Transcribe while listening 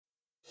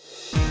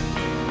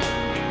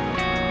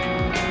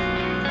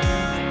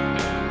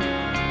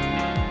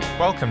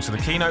Welcome to the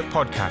Keynote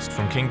podcast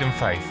from Kingdom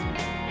Faith.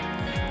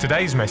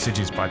 Today's message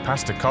is by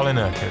Pastor Colin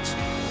Urquhart.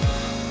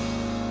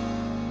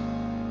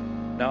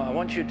 Now, I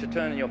want you to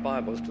turn in your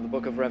Bibles to the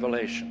book of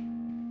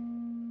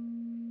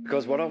Revelation,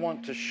 because what I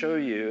want to show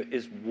you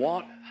is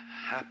what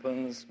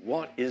happens,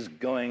 what is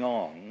going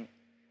on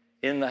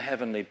in the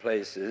heavenly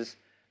places,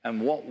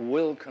 and what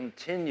will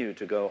continue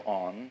to go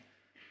on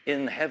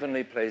in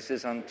heavenly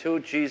places until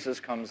Jesus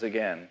comes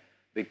again.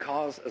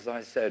 Because, as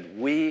I said,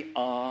 we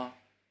are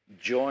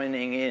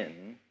joining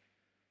in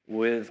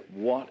with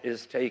what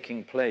is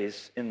taking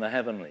place in the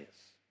heavenlies.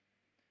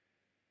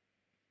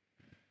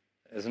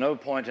 There's no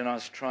point in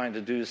us trying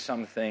to do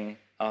something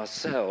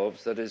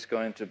ourselves that is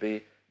going to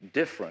be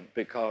different,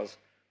 because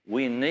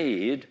we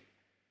need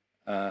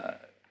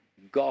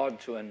God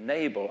to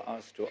enable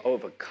us to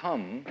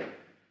overcome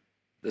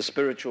the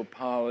spiritual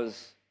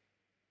powers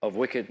of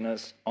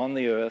wickedness on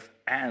the earth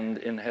and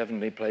in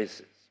heavenly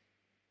places.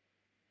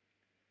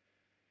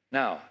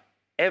 Now,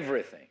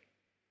 everything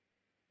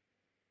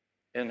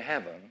in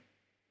heaven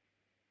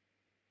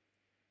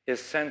is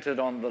centered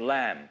on the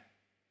Lamb.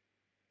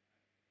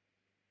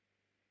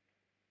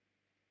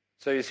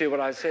 So you see, what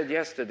I said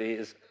yesterday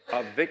is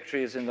our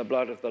victory is in the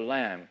blood of the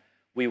Lamb.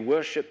 We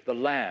worship the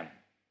Lamb.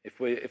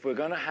 If we're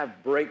going to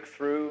have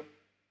breakthrough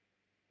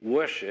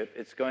worship,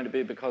 it's going to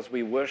be because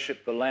we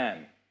worship the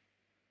Lamb.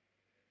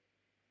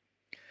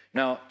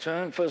 Now,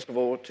 turn first of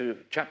all to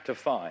chapter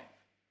 5,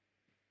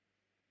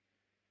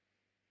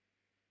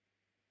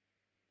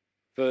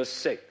 verse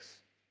 6.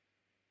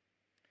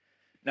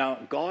 Now,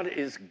 God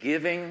is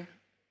giving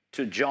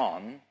to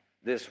John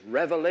this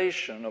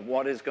revelation of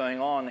what is going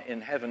on in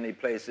heavenly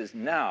places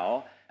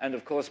now, and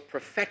of course,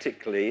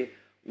 prophetically,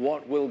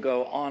 what will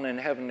go on in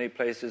heavenly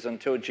places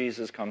until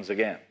Jesus comes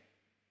again.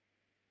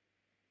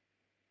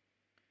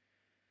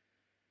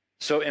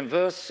 So in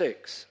verse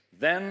 6,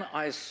 then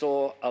I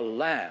saw a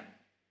lamb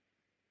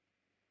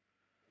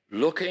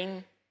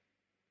looking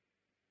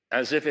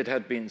as if it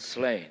had been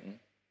slain,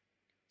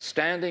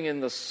 standing in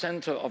the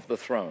center of the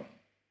throne,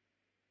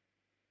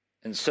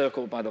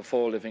 encircled by the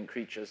four living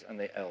creatures and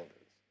the elders.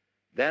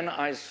 Then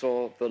I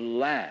saw the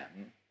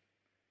Lamb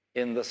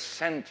in the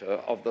center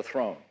of the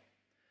throne.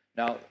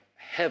 Now,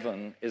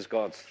 heaven is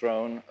God's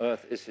throne,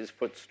 earth is his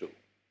footstool.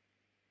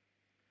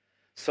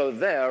 So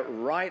there,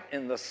 right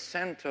in the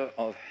center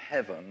of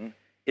heaven,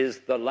 is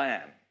the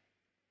Lamb.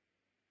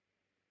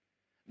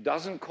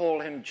 Doesn't call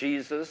him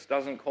Jesus,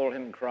 doesn't call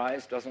him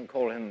Christ, doesn't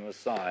call him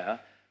Messiah,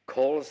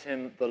 calls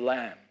him the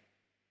Lamb.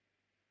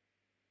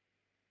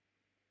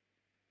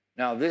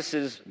 Now, this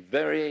is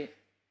very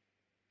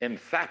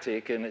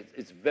emphatic and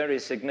it's very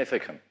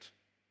significant.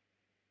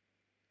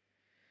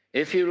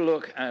 If you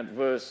look at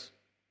verse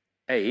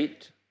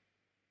 8,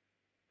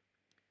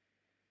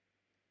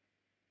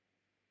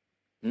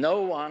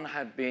 no one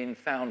had been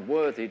found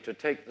worthy to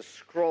take the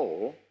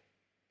scroll,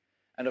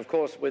 and of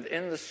course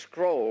within the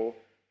scroll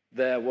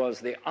there was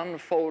the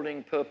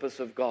unfolding purpose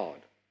of God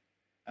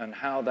and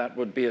how that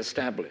would be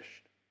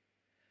established.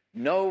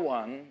 No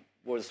one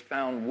was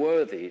found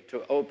worthy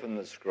to open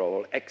the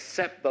scroll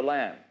except the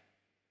Lamb.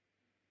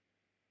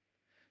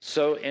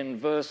 So in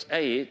verse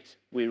 8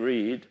 we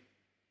read,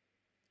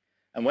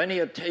 and when he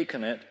had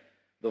taken it,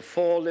 the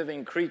four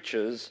living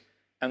creatures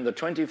and the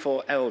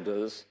 24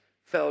 elders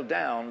fell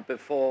down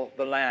before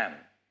the Lamb.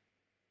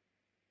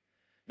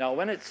 Now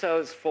when it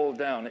says fall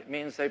down, it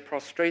means they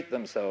prostrate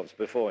themselves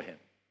before him.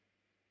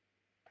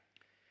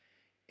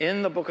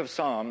 In the book of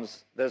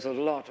Psalms, there's a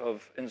lot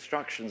of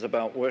instructions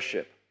about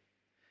worship.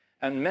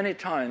 And many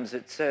times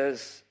it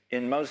says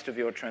in most of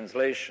your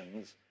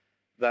translations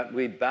that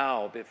we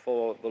bow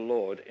before the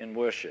Lord in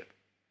worship.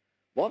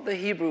 What the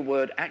Hebrew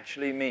word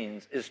actually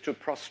means is to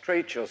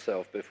prostrate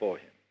yourself before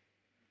him.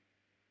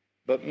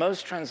 But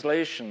most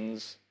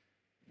translations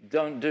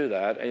don't do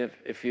that.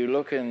 If you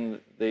look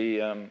in the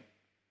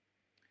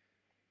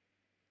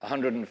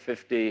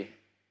 150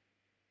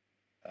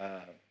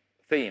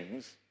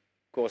 themes,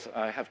 of course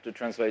I have to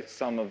translate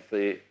some of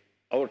the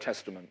Old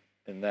Testament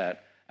in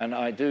that, and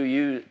I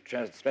do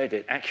translate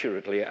it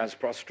accurately as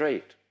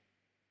prostrate.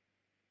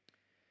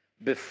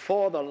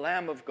 Before the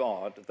Lamb of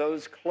God,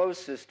 those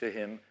closest to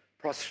him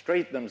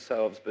prostrate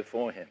themselves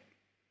before him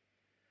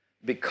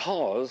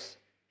because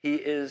he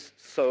is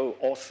so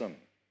awesome.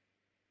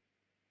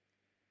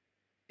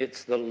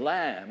 It's the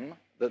Lamb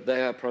that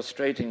they are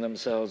prostrating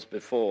themselves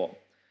before.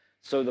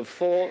 So the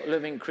four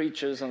living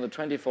creatures and the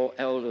 24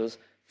 elders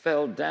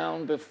fell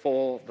down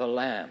before the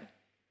Lamb.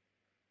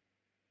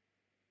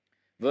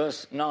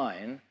 Verse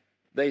 9,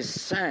 they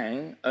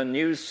sang a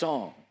new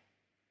song.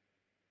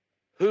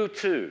 Who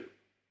to?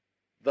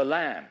 The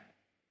Lamb.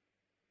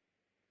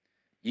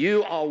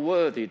 You are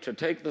worthy to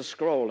take the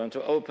scroll and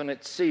to open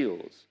its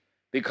seals,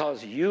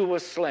 because you were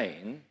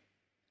slain,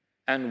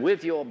 and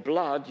with your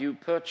blood you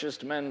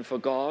purchased men for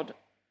God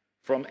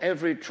from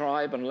every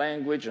tribe and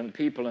language and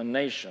people and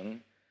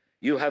nation.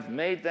 You have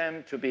made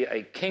them to be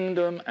a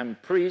kingdom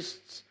and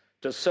priests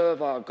to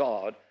serve our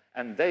God,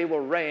 and they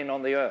will reign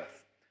on the earth.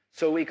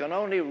 So we can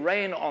only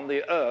reign on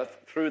the earth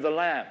through the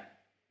Lamb.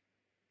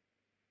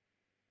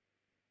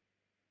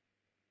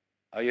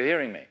 Are you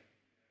hearing me?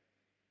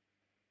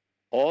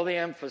 All the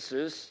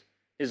emphasis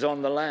is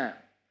on the Lamb.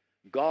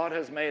 God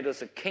has made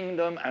us a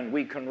kingdom, and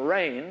we can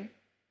reign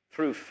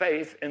through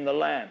faith in the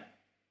Lamb.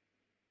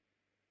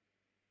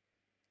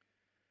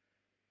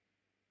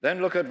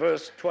 Then look at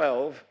verse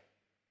 12.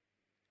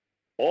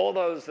 All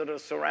those that are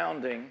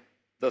surrounding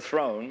the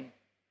throne,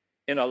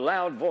 in a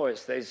loud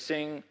voice, they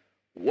sing,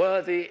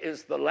 "Worthy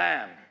is the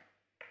Lamb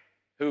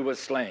who was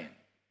slain,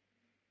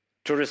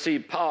 to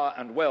receive power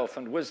and wealth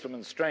and wisdom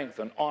and strength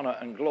and honor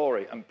and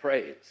glory and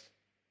praise."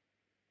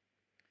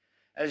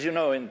 As you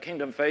know, in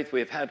Kingdom Faith,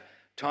 we've had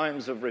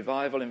times of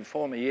revival in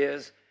former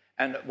years,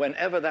 and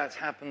whenever that's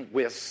happened,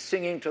 we're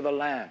singing to the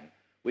Lamb.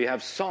 We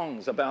have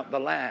songs about the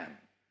Lamb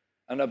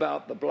and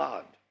about the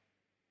blood.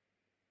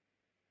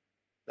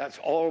 That's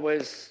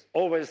always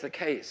the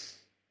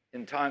case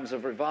in times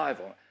of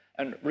revival.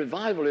 And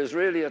revival is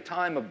really a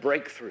time of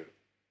breakthrough.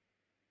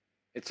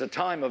 It's a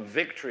time of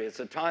victory. It's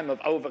a time of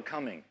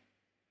overcoming.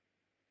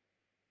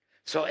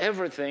 So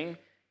everything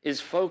is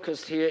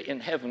focused here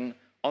in heaven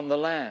on the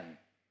Lamb.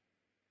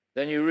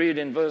 Then you read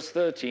in verse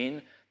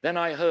 13, "Then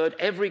I heard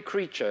every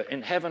creature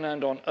in heaven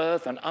and on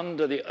earth and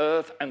under the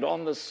earth and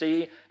on the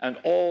sea and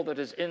all that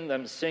is in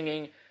them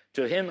singing,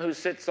 to him who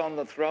sits on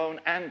the throne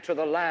and to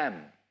the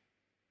Lamb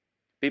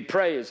be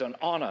praise and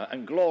honor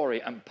and glory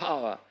and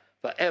power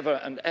forever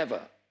and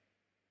ever."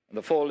 And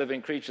the four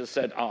living creatures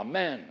said,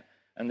 "Amen."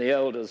 And the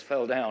elders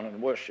fell down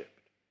and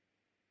worshipped.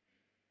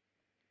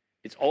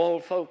 It's all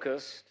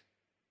focused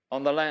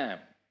on the Lamb.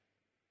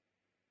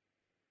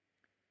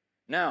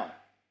 Now,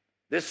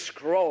 this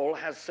scroll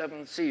has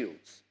 7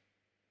 seals.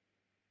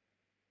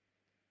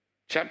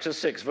 Chapter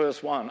 6,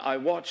 verse 1, "I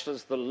watched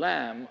as the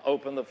Lamb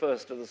opened the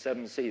first of the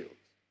 7 seals."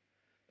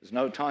 There's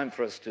no time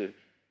for us to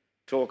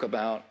talk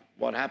about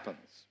what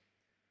happens.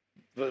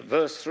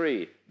 Verse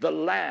 3, "The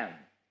Lamb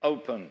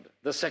opened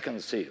the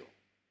second seal."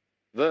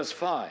 Verse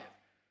 5,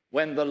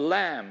 "When the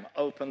Lamb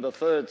opened the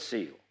third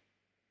seal."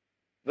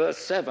 Verse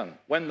 7,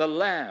 "When the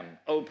Lamb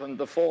opened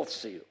the fourth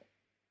seal."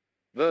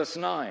 Verse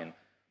 9,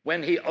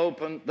 "When he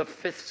opened the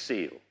 5th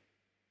seal."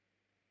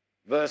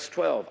 Verse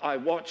 12, "I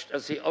watched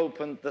as he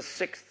opened the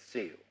 6th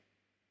seal."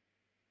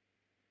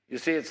 You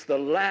see, it's the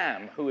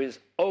Lamb who is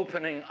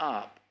opening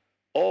up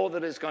all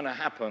that is going to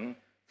happen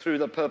through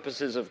the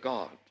purposes of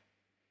God.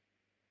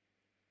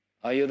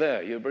 Are you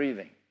there? You're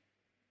breathing.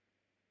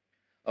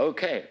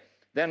 Okay,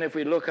 then if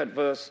we look at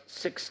verse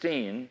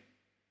 16,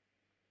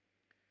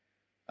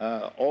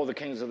 all the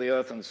kings of the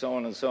earth and so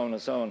on and so on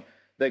and so on,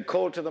 "They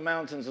called to the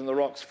mountains and the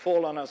rocks,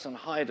 'Fall on us and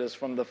hide us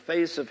from the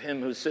face of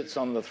him who sits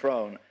on the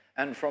throne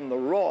and from the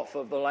wrath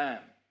of the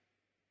Lamb.'"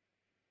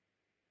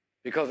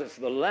 Because it's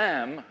the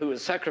Lamb who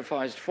is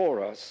sacrificed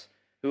for us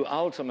who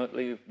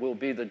ultimately will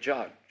be the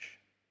judge.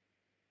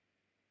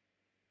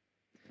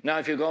 Now,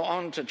 if you go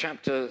on to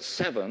chapter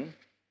 7,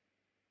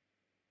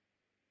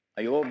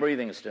 are you all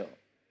breathing still?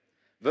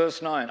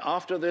 Verse 9,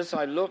 "After this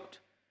I looked,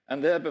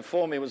 and there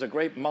before me was a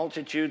great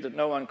multitude that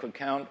no one could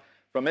count,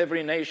 from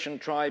every nation,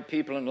 tribe,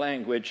 people, and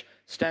language,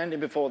 standing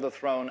before the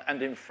throne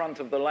and in front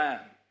of the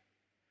Lamb."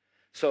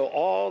 So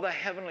all the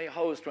heavenly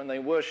host, when they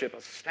worship, are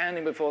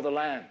standing before the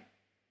Lamb.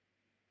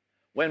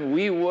 When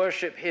we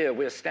worship here,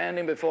 we're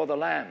standing before the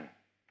Lamb.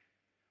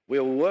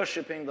 We're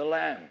worshiping the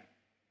Lamb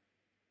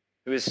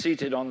who is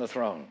seated on the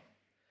throne.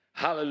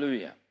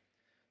 Hallelujah.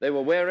 They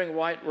were wearing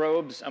white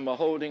robes and were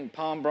holding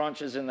palm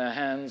branches in their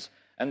hands,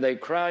 and they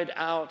cried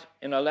out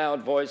in a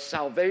loud voice,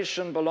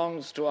 "Salvation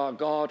belongs to our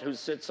God who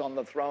sits on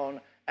the throne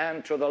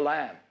and to the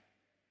Lamb."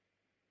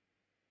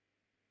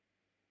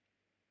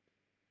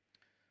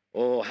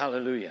 Oh,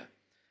 hallelujah.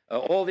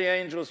 All the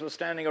angels were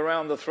standing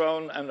around the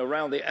throne and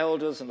around the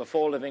elders and the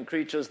 4 living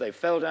creatures. They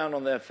fell down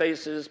on their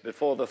faces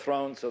before the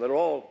throne, so they're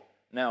all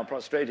now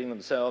prostrating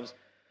themselves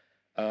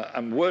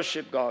and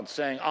worship God,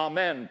 saying,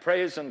 "Amen,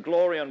 praise and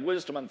glory and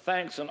wisdom and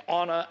thanks and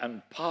honor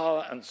and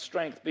power and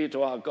strength be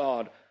to our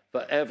God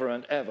forever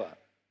and ever.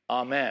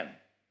 Amen."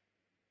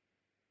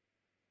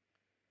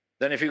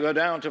 Then if you go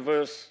down to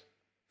verse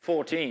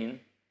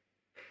 14,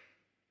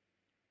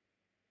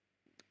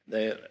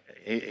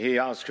 he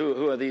asks,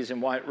 who are these in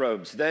white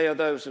robes? "They are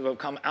those who have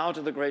come out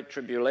of the great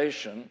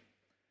tribulation,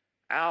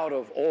 out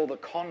of all the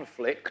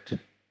conflict.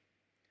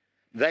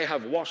 They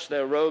have washed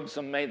their robes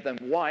and made them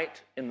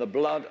white in the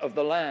blood of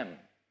the Lamb.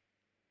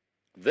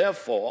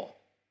 Therefore,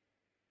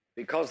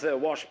 because they're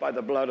washed by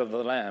the blood of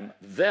the Lamb,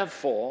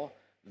 therefore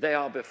they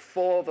are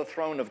before the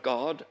throne of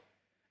God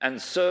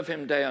and serve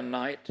him day and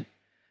night.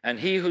 And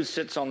he who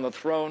sits on the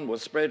throne will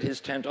spread his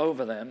tent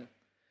over them.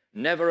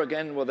 Never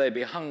again will they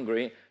be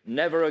hungry,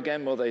 never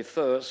again will they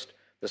thirst.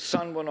 The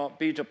sun will not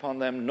beat upon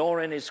them,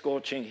 nor any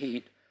scorching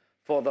heat.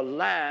 For the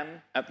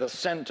Lamb at the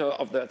center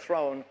of their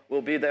throne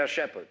will be their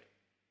shepherd."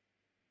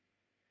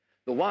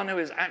 The one who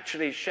is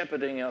actually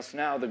shepherding us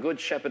now, the good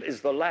shepherd,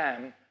 is the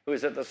Lamb who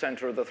is at the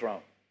center of the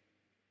throne.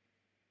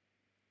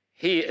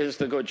 He is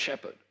the good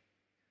shepherd.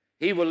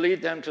 He will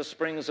lead them to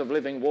springs of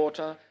living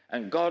water,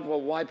 and God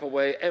will wipe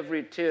away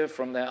every tear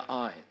from their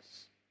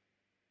eyes.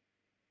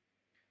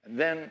 And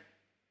then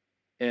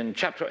in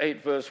chapter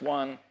 8, verse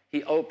 1,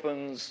 he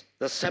opens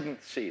the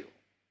seventh seal.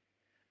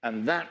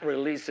 And that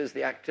releases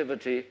the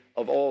activity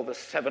of all the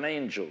seven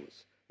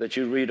angels that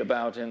you read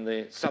about in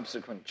the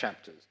subsequent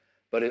chapters.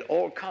 But it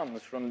all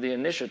comes from the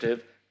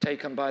initiative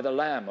taken by the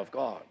Lamb of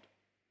God.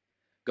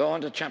 Go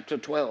on to chapter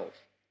 12.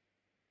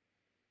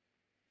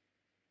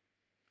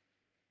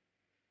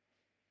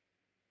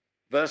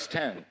 Verse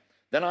 10.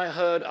 Then I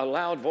heard a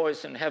loud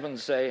voice in heaven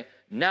say,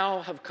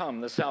 now have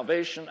come the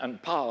salvation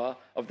and power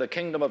of the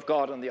kingdom of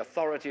God and the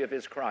authority of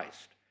his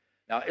Christ.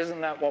 Now,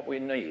 isn't that what we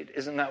need?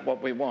 Isn't that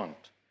what we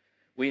want?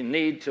 We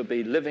need to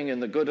be living in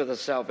the good of the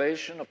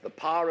salvation, of the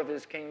power of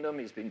his kingdom.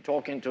 He's been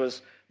talking to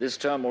us this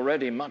term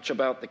already much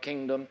about the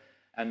kingdom,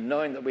 and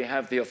knowing that we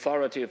have the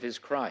authority of his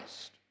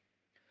Christ.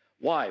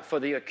 Why? For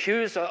the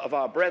accuser of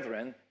our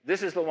brethren,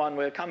 this is the one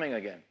we're coming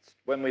against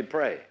when we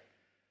pray.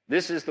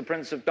 This is the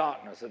prince of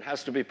darkness that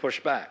has to be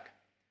pushed back.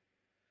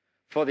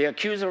 For the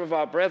accuser of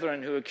our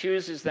brethren who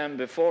accuses them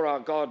before our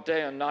God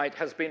day and night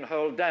has been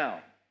hurled down.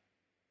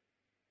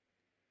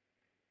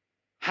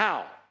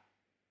 How?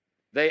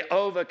 They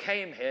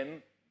overcame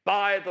him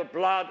by the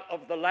blood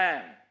of the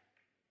Lamb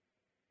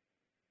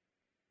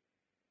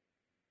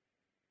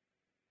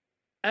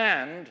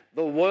and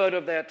the word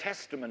of their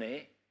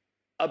testimony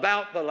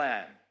about the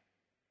Lamb.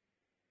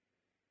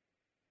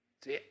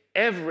 See,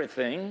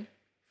 everything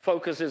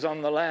focuses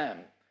on the Lamb.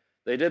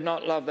 They did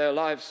not love their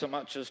lives so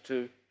much as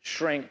to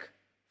shrink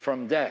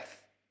from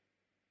death.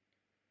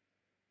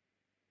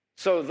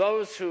 So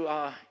those who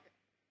are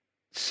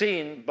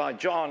seen by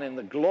John in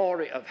the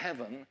glory of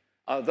heaven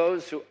are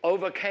those who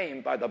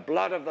overcame by the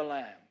blood of the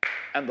Lamb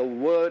and the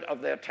word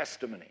of their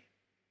testimony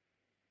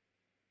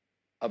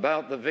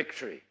about the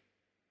victory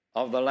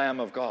of the Lamb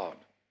of God.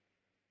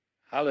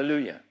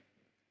 Hallelujah.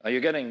 Are you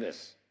getting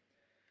this?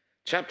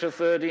 Chapter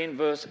 13,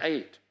 verse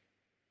 8.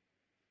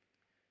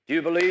 Do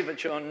you believe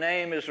that your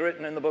name is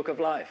written in the book of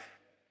life?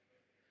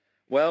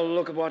 Well,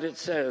 look at what it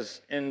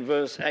says in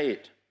verse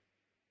 8.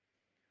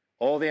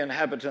 All the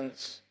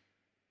inhabitants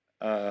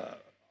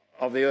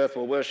of the earth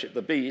will worship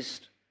the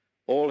beast,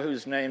 all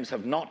whose names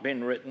have not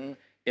been written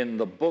in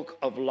the book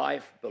of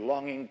life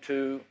belonging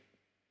to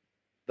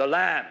the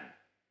Lamb.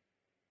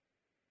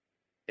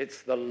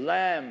 It's the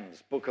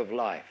Lamb's book of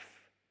life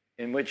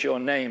in which your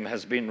name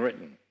has been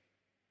written,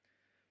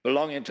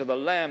 belonging to the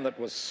Lamb that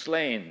was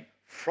slain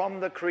from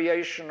the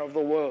creation of the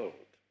world.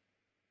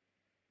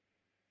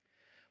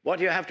 What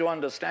you have to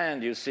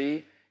understand, you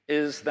see,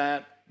 is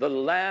that the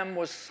Lamb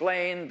was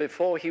slain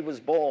before he was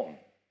born,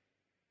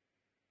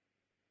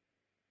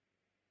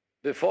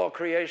 before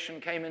creation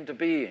came into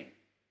being.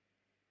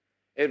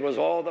 It was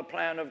all the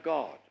plan of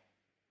God.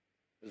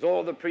 It was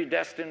all the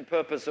predestined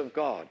purpose of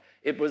God.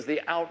 It was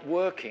the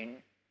outworking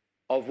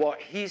of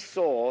what he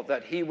saw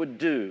that he would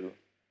do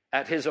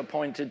at his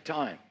appointed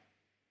time.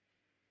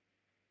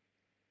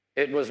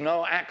 It was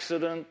no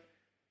accident.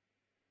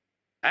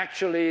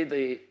 Actually,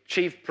 the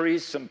chief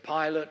priests and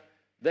Pilate,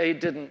 they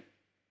didn't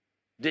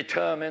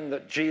determine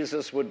that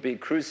Jesus would be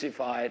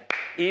crucified.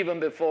 Even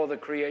before the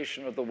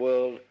creation of the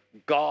world,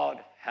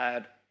 God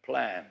had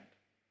planned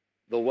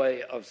the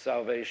way of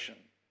salvation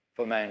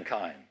for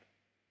mankind.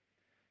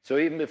 So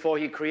even before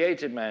he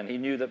created man, he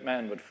knew that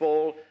man would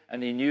fall,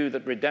 and he knew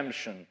that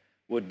redemption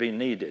would be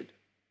needed.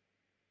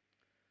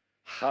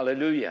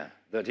 Hallelujah,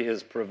 that he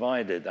has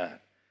provided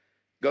that.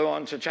 Go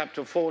on to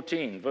chapter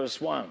 14, verse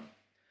 1.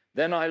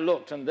 Then I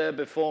looked, and there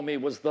before me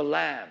was the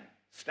Lamb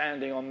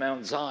standing on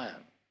Mount Zion.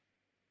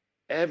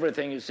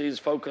 Everything you see is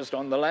focused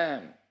on the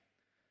Lamb.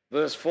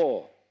 Verse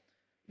 4.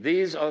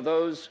 These are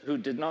those who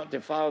did not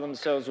defile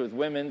themselves with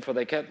women, for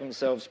they kept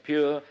themselves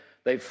pure.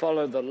 They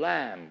follow the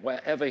Lamb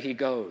wherever he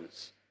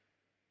goes.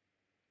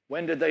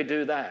 When did they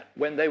do that?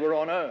 When they were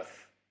on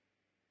earth.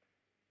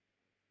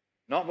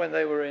 Not when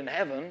they were in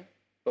heaven,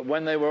 but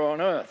when they were on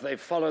earth. They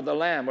followed the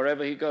Lamb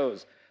wherever he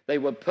goes. They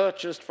were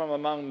purchased from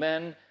among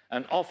men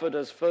and offered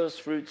as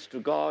first fruits to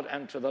God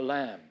and to the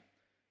Lamb.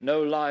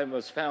 No lie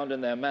was found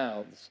in their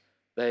mouths.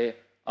 They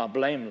are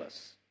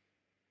blameless.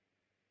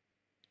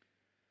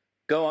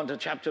 Go on to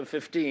chapter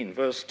 15,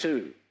 verse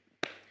 2.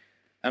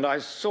 And I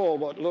saw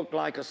what looked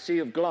like a sea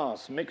of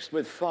glass mixed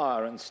with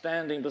fire, and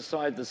standing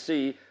beside the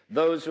sea,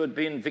 those who had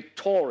been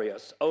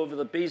victorious over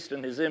the beast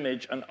and his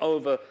image and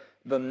over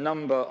the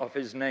number of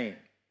his name.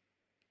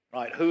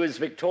 Right, who is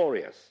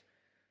victorious?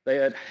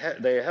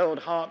 They held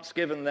harps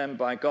given them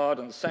by God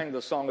and sang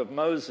the song of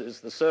Moses,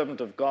 the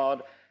servant of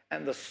God,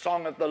 and the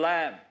song of the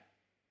Lamb.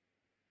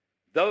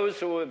 Those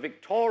who were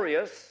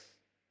victorious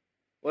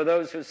were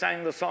those who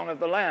sang the song of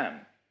the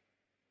Lamb.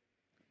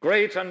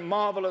 Great and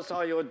marvelous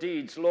are your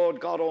deeds, Lord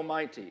God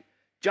Almighty.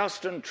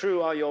 Just and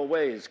true are your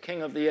ways,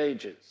 King of the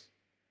ages.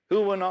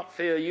 Who will not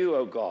fear you,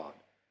 O God,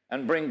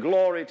 and bring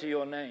glory to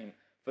your name?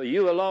 For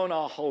you alone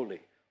are holy.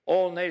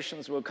 All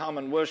nations will come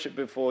and worship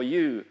before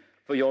you,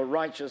 for your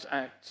righteous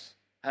acts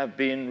have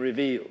been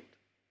revealed.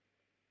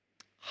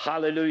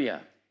 Hallelujah.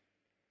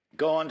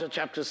 Go on to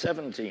chapter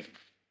 17.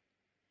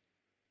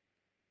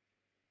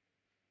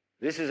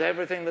 This is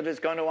everything that is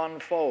going to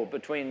unfold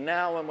between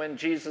now and when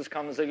Jesus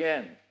comes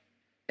again.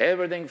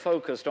 Everything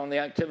focused on the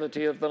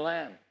activity of the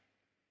Lamb.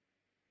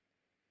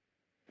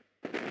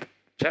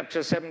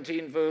 Chapter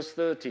 17, verse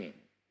 13.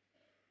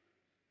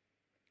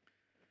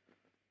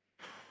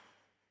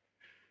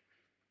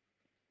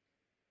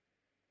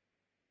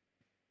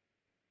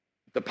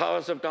 The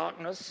powers of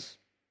darkness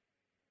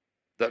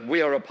that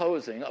we are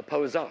opposing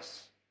oppose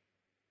us.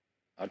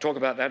 I'll talk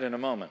about that in a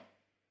moment.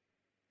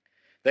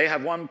 They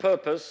have one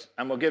purpose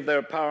and will give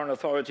their power and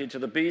authority to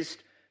the beast.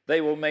 They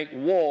will make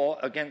war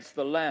against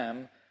the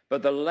Lamb,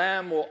 but the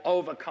Lamb will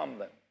overcome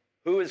them.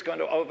 Who is going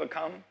to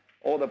overcome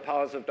all the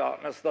powers of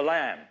darkness? The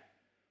Lamb.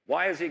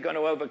 Why is he going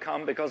to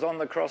overcome? Because on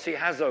the cross he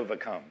has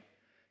overcome.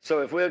 So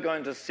if we're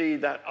going to see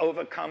that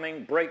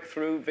overcoming,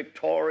 breakthrough,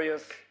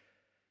 victorious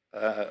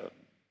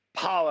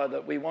power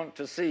that we want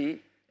to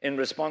see in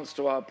response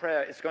to our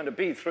prayer, it's going to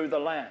be through the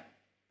Lamb,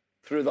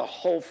 through the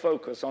whole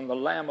focus on the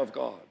Lamb of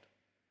God.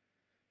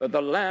 But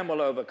the Lamb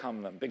will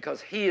overcome them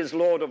because he is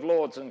Lord of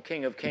lords and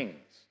King of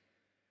kings.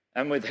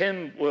 And with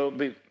him will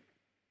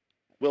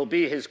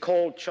be his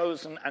called,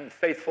 chosen, and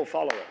faithful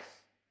followers.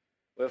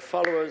 We're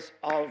followers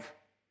of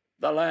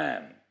the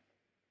Lamb.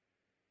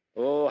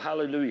 Oh,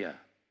 hallelujah.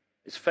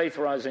 Is faith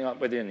rising up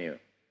within you?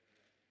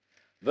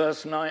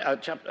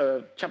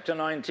 Chapter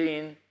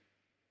 19,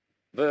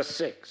 verse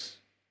 6.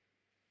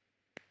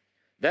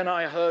 Then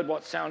I heard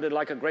what sounded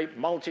like a great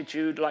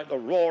multitude, like the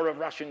roar of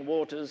rushing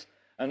waters,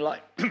 and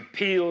like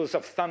peals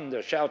of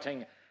thunder,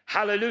 shouting,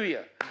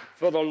 Hallelujah,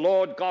 for the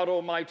Lord God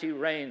Almighty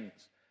reigns.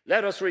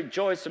 Let us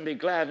rejoice and be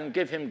glad and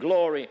give him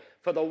glory,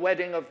 for the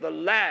wedding of the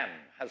Lamb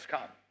has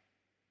come.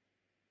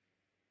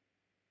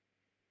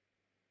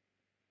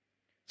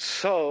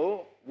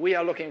 So we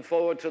are looking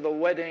forward to the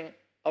wedding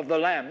of the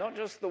Lamb, not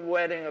just the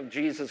wedding of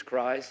Jesus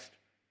Christ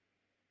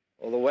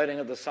or the wedding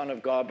of the Son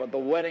of God, but the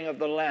wedding of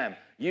the Lamb.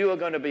 You are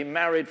going to be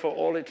married for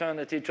all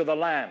eternity to the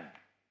Lamb.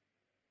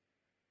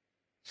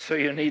 So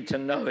you need to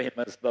know him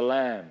as the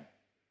Lamb.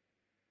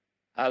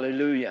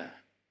 Hallelujah.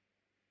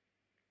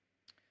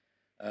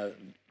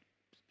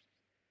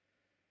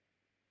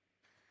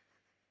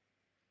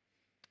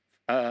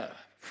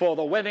 For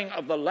the wedding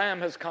of the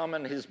Lamb has come,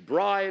 and his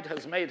bride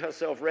has made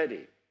herself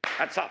ready.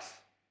 That's us.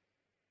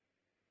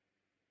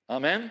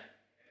 Amen?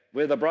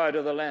 We're the bride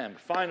of the Lamb.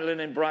 Fine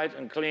linen, bright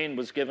and clean,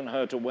 was given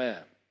her to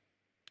wear.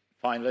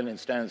 Fine linen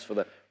stands for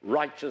the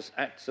righteous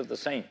acts of the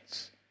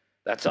saints.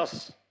 That's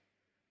us.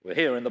 We're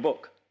here in the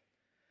book.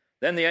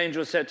 Then the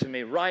angel said to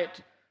me,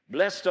 Write,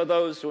 blessed are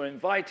those who are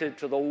invited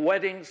to the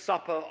wedding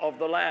supper of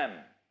the Lamb.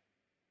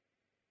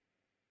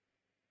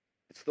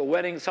 It's the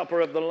wedding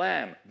supper of the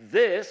Lamb.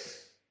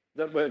 This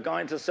that we're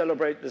going to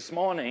celebrate this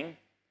morning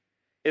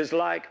is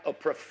like a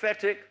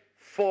prophetic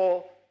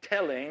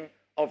foretelling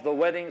of the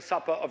wedding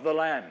supper of the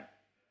Lamb.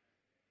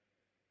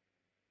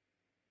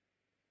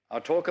 I'll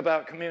talk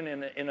about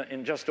communion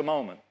in just a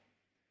moment,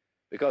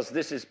 because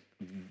this is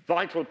a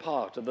vital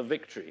part of the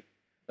victory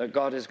that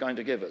God is going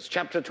to give us.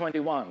 Chapter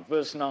 21,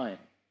 verse 9.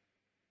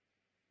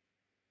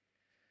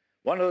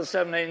 One of the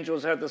seven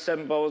angels had the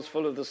seven bowls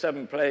full of the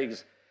seven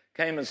plagues,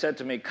 came and said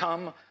to me,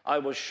 Come, I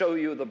will show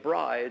you the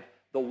bride,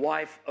 the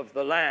wife of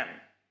the Lamb.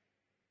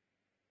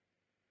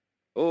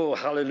 Oh,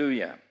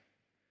 hallelujah.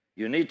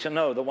 You need to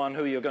know the one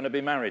who you're going to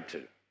be married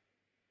to.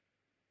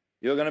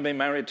 You're going to be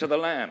married to the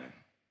Lamb.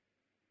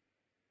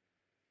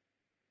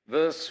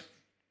 Verse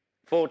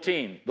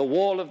 14, the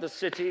wall of the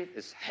city,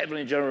 this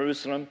heavenly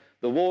Jerusalem,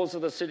 the walls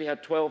of the city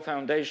had 12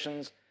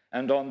 foundations,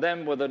 and on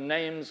them were the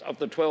names of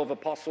the 12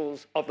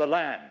 apostles of the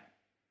Lamb.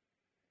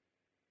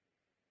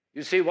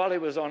 You see, while he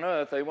was on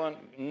earth, they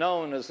weren't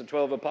known as the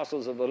 12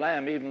 apostles of the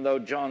Lamb, even though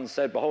John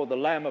said, Behold, the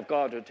Lamb of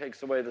God who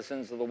takes away the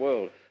sins of the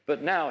world.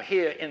 But now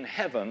here in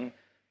heaven,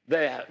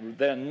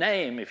 their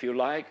name, if you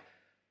like,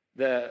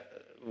 they're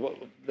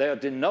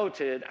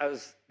denoted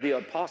as the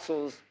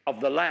apostles of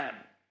the Lamb,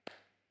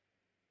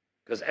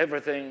 because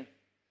everything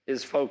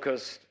is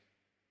focused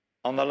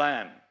on the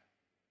Lamb.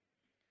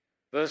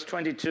 Verse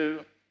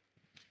 22.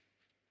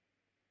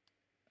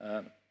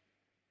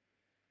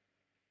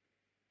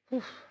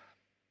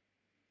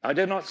 I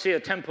did not see a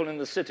temple in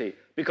the city,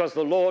 because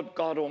the Lord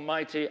God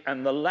Almighty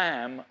and the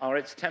Lamb are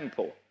its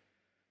temple.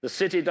 The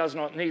city does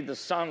not need the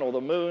sun or the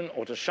moon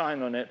or to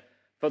shine on it,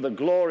 for the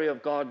glory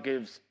of God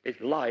gives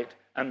it light,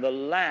 and the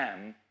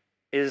Lamb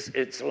is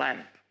its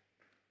lamp.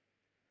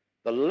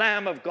 The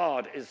Lamb of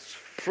God is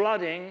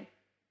flooding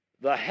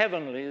the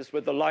heavenlies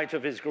with the light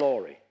of his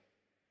glory.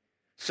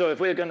 So if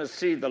we're going to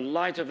see the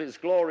light of his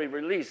glory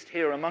released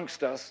here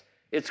amongst us,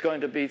 it's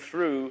going to be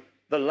through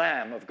the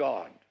Lamb of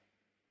God.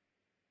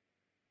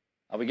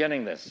 Are we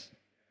getting this?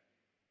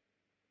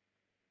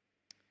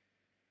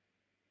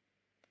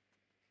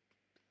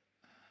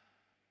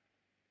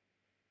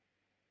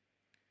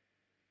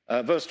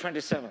 Verse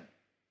 27.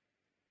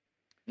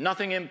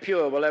 Nothing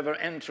impure will ever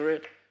enter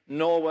it,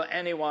 nor will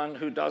anyone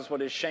who does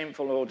what is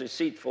shameful or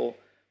deceitful,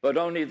 but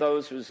only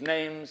those whose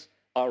names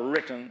are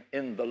written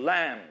in the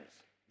Lamb's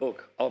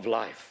book of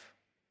life.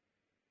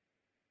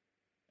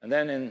 And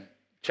then in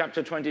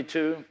chapter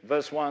 22,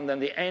 verse 1, then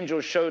the angel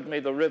showed me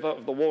the river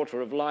of the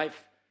water of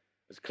life,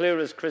 as clear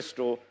as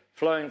crystal,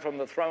 flowing from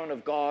the throne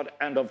of God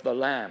and of the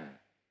Lamb.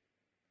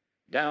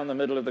 down the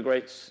middle of the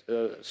great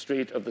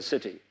street of the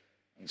city.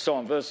 And so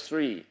on. Verse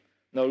 3,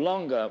 no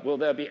longer will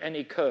there be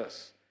any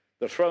curse.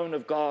 The throne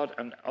of God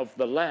and of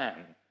the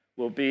Lamb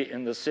will be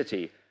in the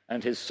city,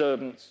 and his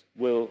servants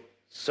will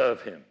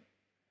serve him.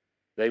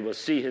 They will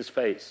see his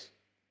face,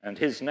 and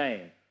his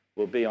name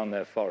will be on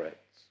their foreheads.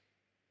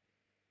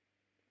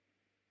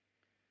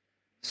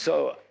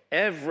 So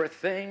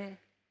everything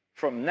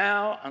from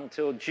now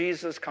until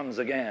Jesus comes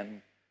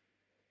again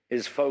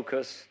is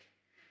focused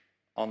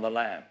on the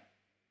Lamb.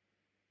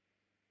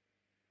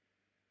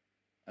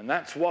 And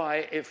that's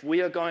why if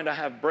we are going to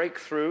have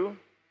breakthrough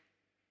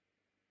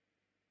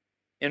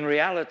in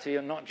reality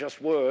and not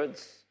just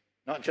words,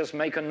 not just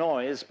make a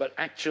noise, but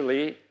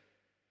actually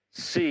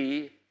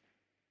see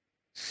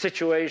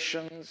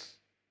situations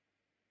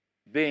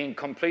being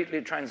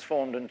completely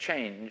transformed and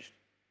changed,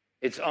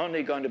 it's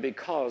only going to be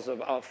because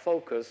of our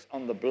focus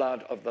on the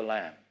blood of the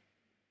Lamb.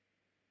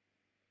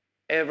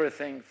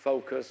 Everything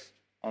focused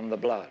on the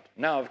blood.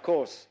 Now, of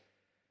course,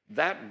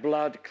 that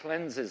blood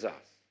cleanses us.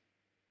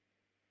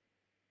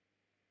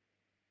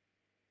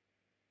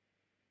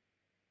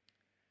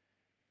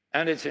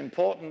 And it's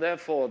important,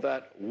 therefore,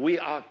 that we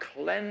are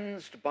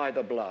cleansed by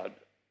the blood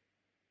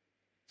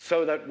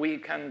so that we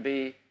can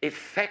be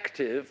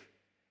effective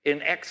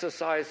in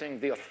exercising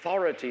the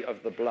authority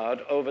of the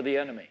blood over the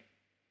enemy.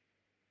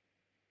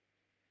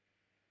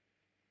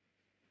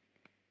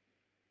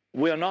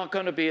 We are not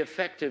going to be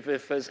effective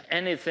if there's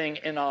anything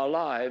in our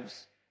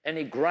lives,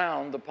 any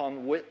ground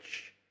upon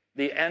which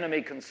the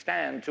enemy can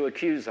stand to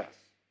accuse us.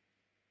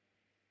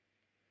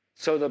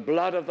 So the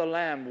blood of the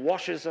Lamb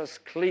washes us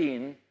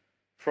clean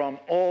from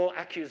all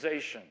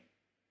accusation,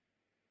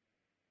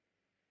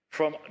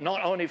 from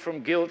not only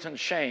from guilt and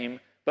shame,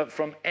 but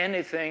from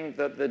anything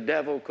that the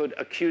devil could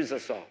accuse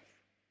us of.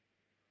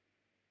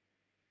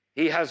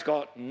 He has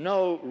got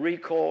no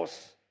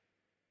recourse,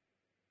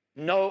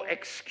 no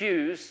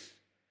excuse,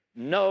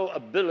 no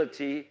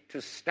ability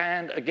to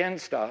stand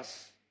against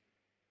us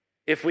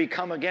if we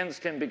come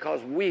against him,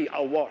 because we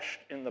are washed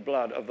in the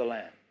blood of the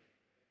Lamb.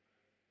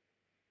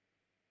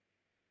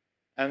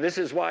 And this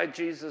is why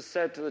Jesus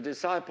said to the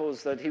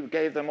disciples that he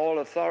gave them all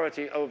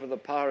authority over the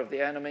power of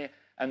the enemy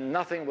and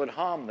nothing would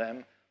harm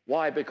them.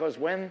 Why? Because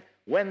when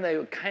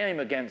they came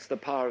against the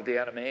power of the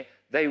enemy,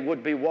 they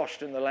would be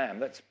washed in the Lamb.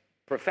 That's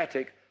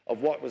prophetic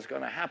of what was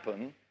going to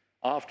happen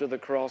after the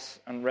cross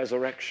and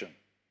resurrection.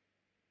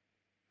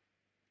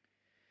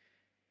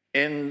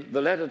 In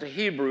the letter to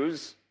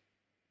Hebrews,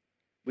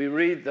 we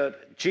read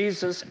that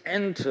Jesus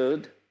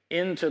entered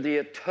into the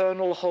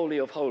eternal Holy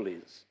of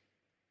Holies.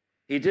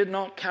 He did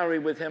not carry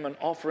with him an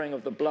offering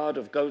of the blood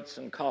of goats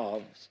and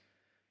calves.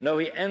 No,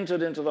 he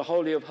entered into the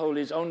Holy of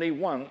Holies only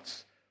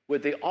once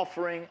with the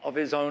offering of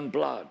his own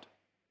blood.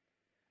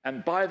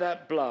 And by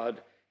that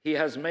blood, he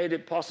has made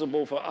it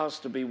possible for us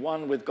to be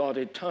one with God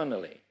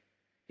eternally.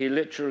 He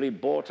literally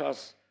bought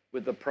us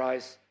with the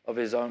price of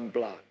his own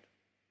blood.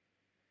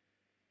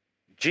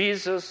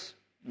 Jesus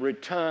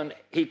returned.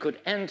 He could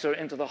enter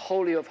into the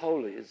Holy of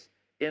Holies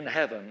in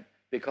heaven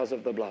because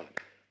of the blood.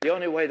 The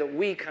only way that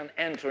we can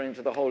enter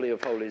into the Holy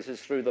of Holies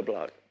is through the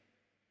blood.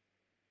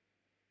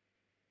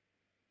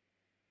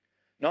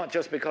 Not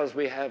just because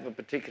we have a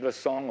particular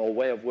song or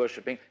way of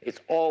worshiping, it's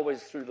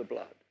always through the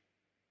blood.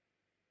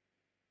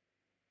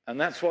 And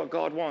that's what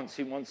God wants.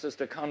 He wants us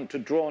to come to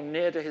draw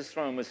near to his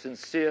throne with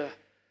sincere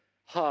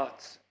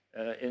hearts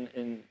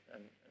in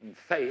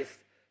faith,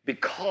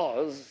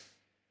 because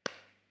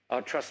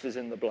our trust is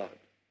in the blood.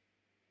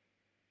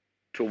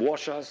 To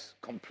wash us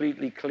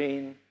completely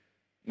clean,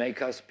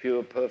 make us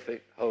pure,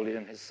 perfect, holy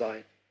in his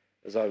sight,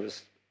 as I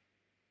was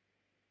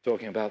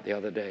talking about the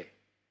other day.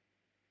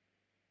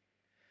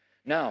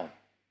 Now,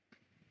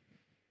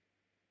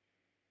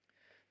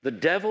 the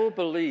devil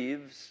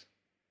believes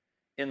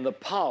in the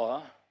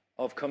power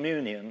of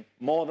communion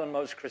more than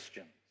most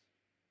Christians.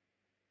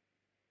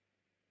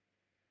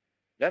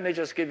 Let me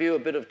just give you a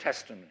bit of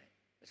testimony.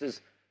 This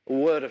is a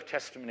word of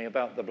testimony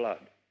about the blood.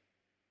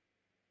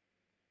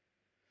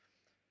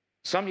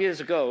 Some years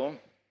ago,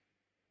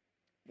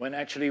 when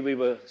actually we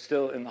were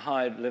still in the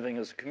Hyde living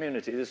as a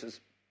community, this is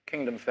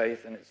Kingdom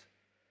Faith in its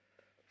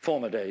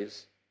former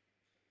days,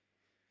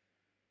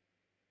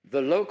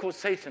 the local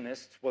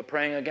Satanists were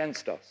praying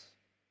against us.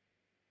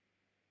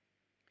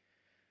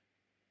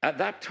 At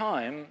that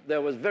time,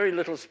 there was very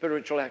little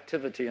spiritual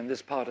activity in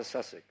this part of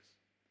Sussex.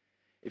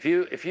 If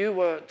you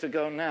were to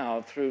go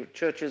now through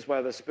churches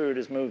where the Spirit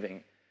is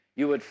moving,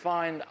 you would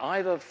find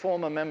either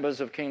former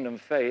members of Kingdom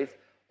Faith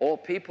or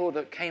people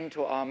that came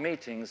to our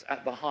meetings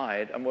at the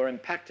Hyde and were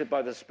impacted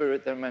by the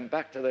Spirit, then went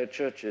back to their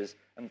churches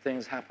and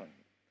things happened.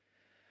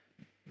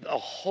 A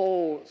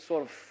whole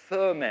sort of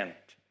ferment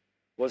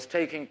was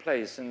taking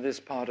place in this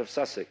part of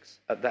Sussex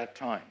at that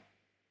time.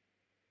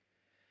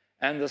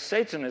 And the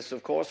Satanists,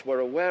 of course, were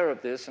aware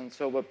of this and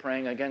so were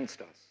praying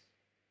against us.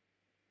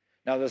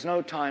 Now, there's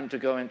no time to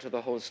go into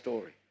the whole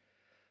story.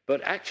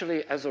 But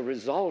actually, as a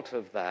result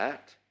of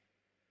that,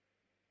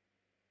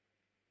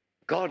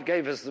 God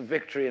gave us the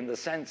victory in the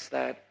sense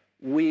that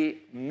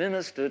we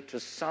ministered to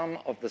some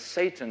of the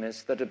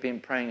Satanists that had been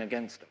praying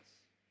against us.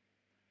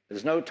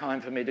 There's no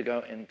time for me to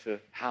go into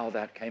how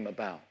that came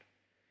about.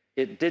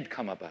 It did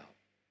come about.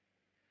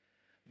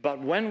 But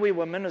when we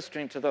were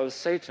ministering to those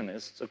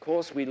Satanists, of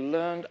course, we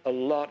learned a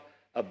lot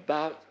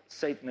about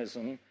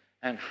Satanism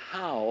and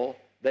how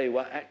they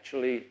were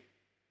actually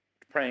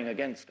praying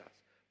against us.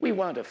 We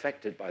weren't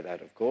affected by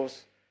that, of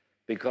course,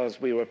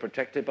 because we were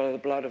protected by the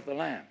blood of the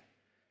Lamb.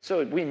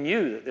 So we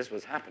knew that this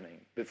was happening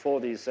before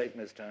these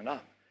Satanists turned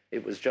up.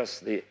 It was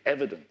just the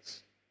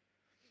evidence.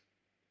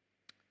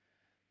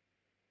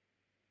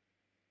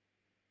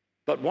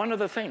 But one of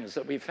the things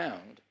that we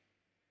found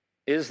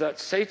is that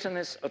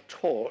Satanists are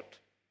taught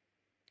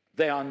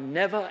they are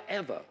never,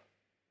 ever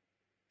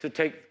to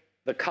take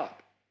the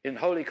cup in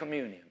Holy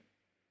Communion,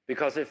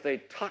 because if they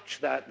touch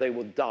that, they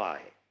will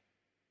die.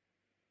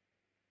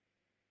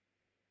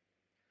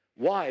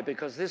 Why?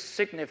 Because this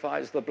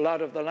signifies the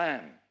blood of the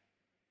Lamb.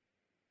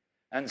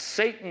 And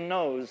Satan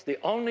knows the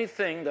only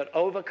thing that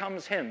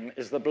overcomes him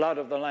is the blood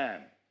of the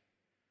Lamb,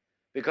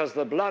 because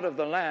the blood of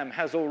the Lamb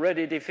has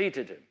already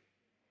defeated him.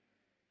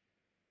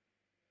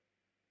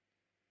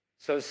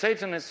 So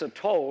Satanists are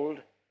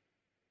told,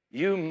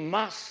 you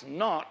must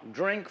not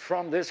drink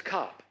from this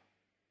cup,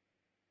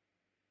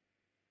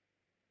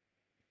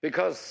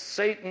 because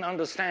Satan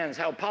understands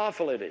how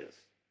powerful it is,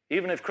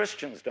 even if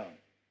Christians don't.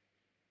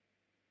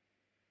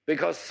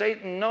 Because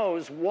Satan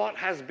knows what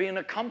has been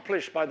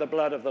accomplished by the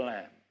blood of the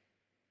Lamb,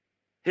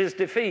 his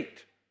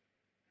defeat.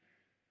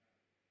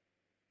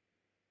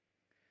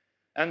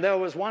 And there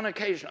was one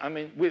occasion,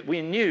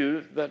 we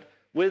knew that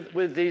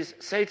with these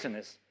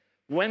Satanists,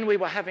 when we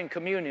were having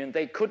communion,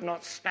 they could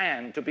not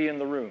stand to be in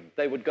the room.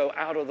 They would go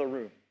out of the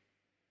room.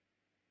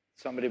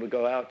 Somebody would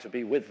go out to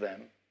be with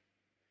them.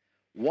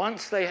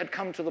 Once they had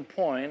come to the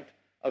point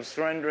of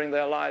surrendering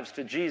their lives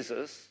to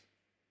Jesus,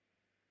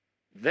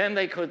 then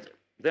they could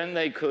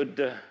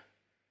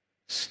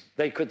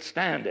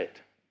stand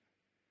it.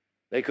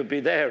 They could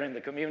be there in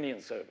the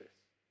communion service.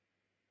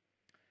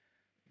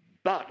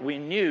 But we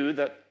knew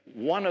that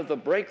one of the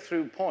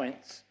breakthrough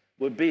points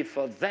would be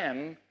for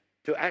them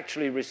to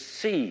actually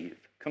receive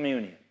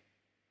communion.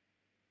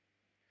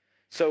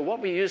 So what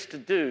we used to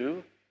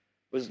do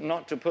was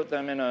not to put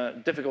them in a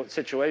difficult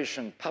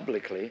situation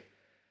publicly,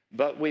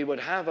 but we would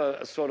have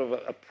a sort of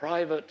a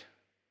private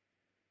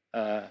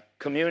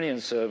communion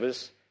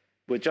service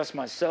with just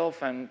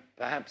myself and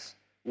perhaps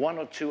one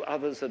or two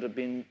others that had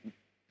been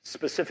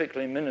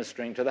specifically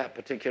ministering to that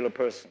particular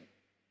person.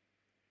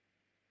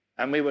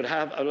 And we would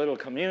have a little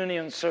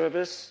communion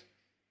service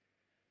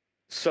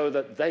so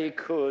that they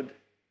could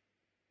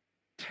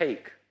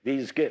take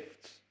these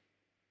gifts.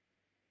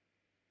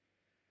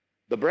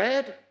 The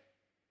bread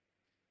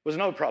was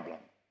no problem.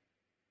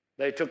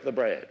 They took the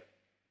bread.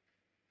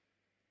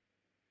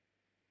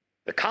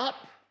 The cup,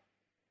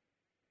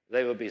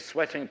 they would be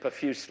sweating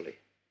profusely.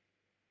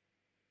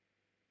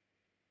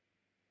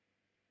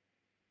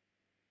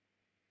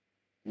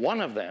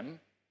 One of them,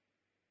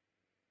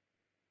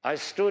 I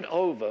stood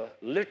over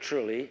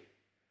literally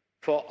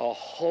for a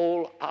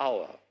whole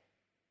hour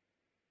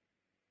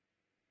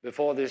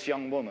before this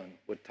young woman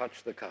would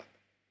touch the cup.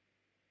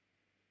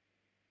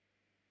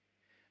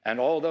 And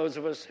all those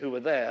of us who were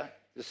there,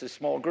 this is a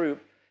small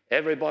group,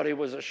 everybody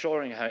was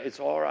assuring her, it's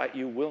all right,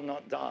 you will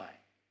not die.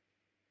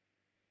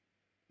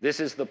 This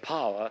is the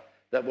power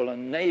that will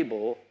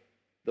enable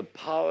the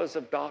powers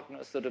of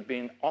darkness that have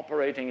been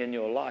operating in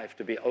your life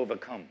to be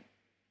overcome.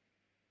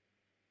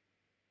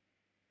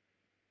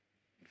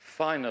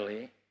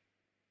 Finally,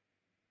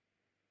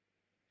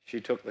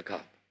 she took the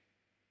cup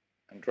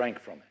and drank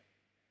from it.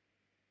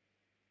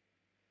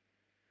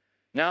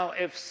 Now,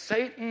 if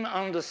Satan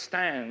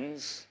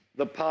understands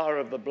the power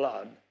of the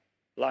blood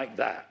like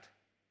that,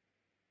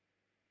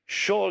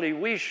 surely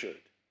we should.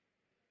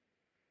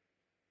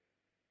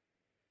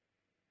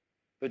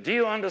 But do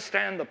you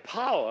understand the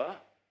power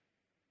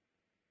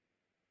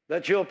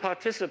that you're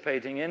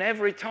participating in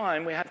every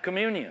time we have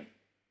communion?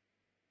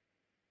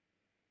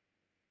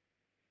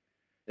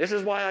 This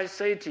is why I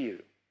say to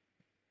you,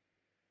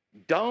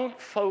 don't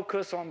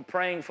focus on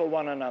praying for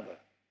one another.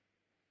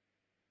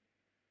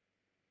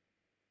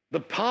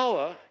 The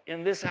power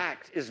in this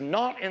act is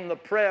not in the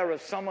prayer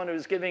of someone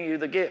who's giving you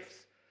the gifts.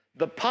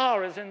 The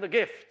power is in the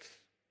gifts.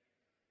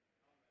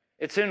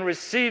 It's in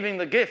receiving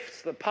the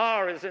gifts. The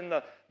power is in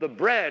the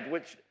bread,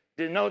 which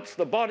denotes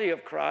the body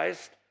of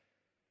Christ,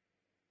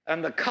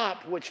 and the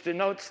cup, which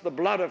denotes the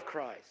blood of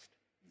Christ.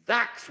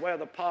 That's where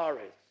the power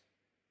is.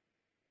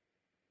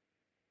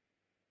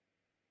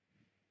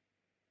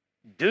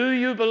 Do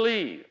you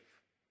believe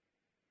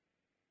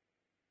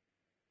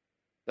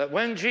that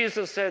when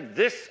Jesus said,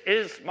 "This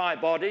is my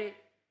body,"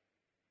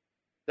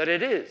 that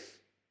it is?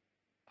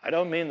 I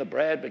don't mean the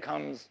bread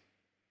becomes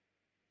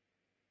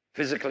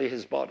physically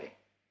his body.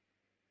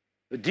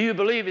 But do you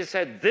believe he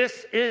said,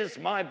 "This is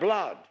my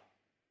blood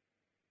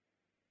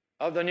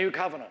of the new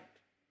covenant"?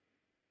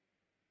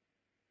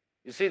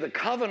 You see, the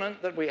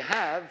covenant that we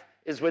have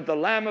is with the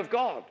Lamb of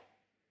God.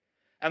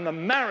 And the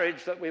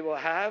marriage that we will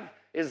have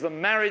is the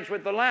marriage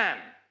with the Lamb.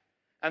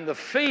 And the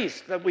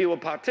feast that we will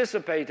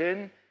participate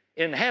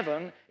in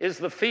heaven is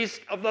the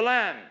feast of the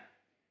Lamb.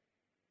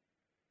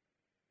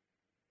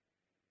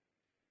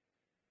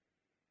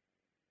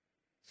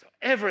 So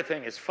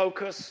everything is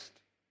focused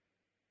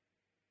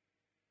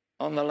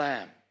on the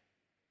Lamb.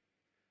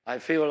 I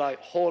feel like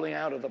hauling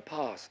out of the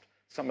past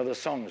some of the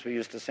songs we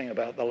used to sing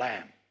about the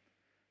Lamb.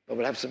 But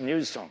we'll have some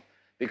new songs.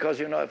 Because,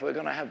 you know, if we're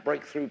going to have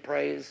breakthrough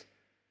praise,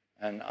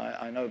 and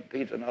I know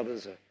Pete and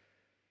others are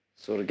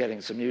sort of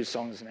getting some new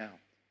songs now,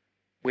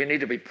 we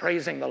need to be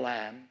praising the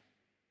Lamb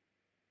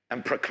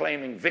and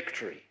proclaiming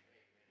victory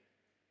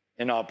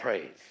in our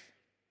praise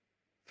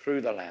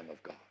through the Lamb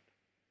of God.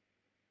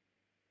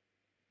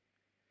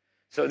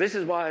 So this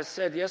is why I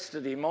said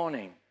yesterday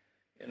morning,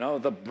 you know,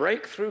 the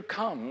breakthrough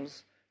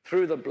comes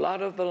through the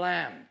blood of the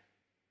Lamb.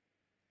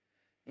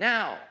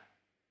 Now,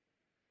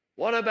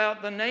 what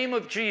about the name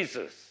of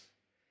Jesus?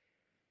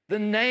 The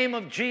name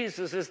of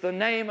Jesus is the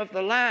name of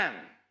the Lamb.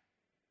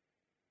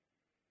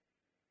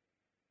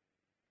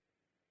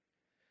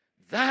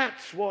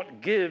 That's what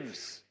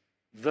gives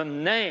the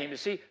name. You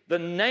see, the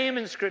name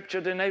in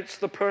Scripture denotes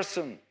the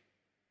person.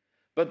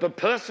 But the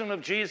person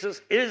of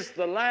Jesus is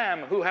the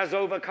Lamb who has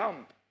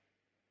overcome.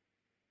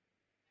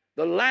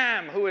 The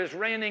Lamb who is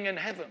reigning in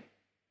heaven.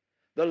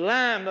 The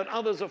Lamb that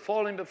others are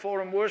falling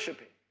before and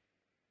worshiping.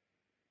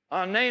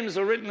 Our names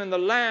are written in the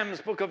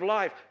Lamb's book of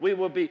life. We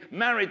will be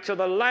married to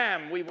the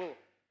Lamb. We will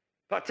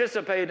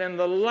participate in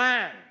the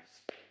Lamb's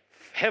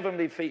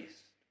heavenly feast.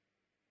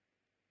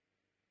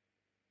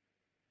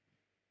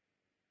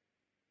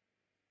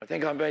 I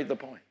think I made the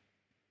point.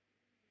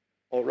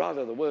 Or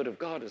rather, the Word of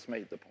God has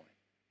made the point.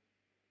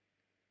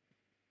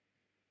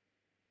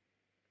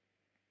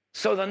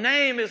 So the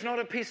name is not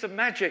a piece of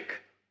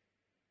magic.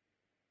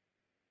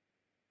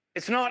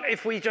 It's not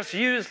if we just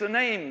use the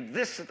name,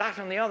 this, that,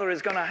 and the other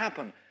is going to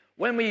happen.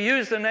 When we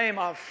use the name,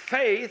 our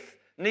faith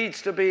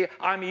needs to be,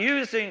 I'm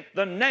using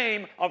the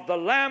name of the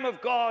Lamb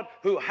of God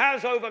who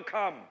has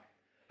overcome,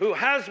 who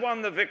has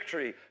won the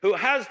victory, who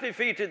has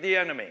defeated the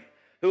enemy,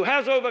 who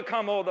has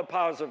overcome all the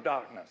powers of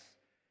darkness.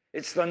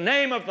 It's the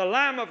name of the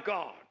Lamb of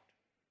God.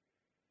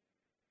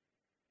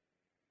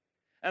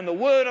 And the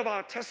word of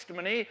our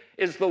testimony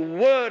is the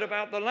word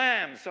about the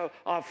Lamb. So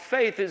our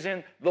faith is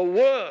in the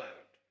word.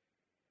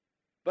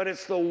 But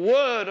it's the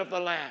word of the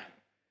Lamb.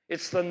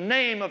 It's the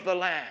name of the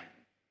Lamb.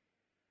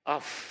 Our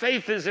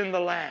faith is in the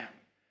Lamb.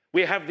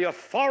 We have the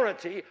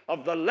authority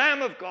of the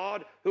Lamb of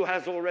God who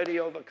has already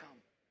overcome.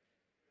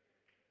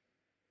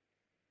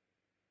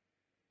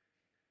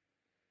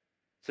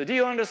 So do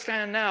you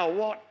understand now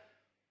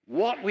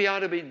what we are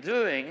to be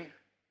doing?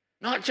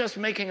 Not just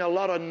making a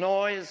lot of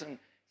noise and it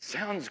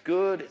sounds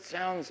good, it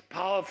sounds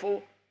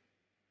powerful,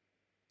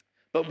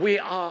 but we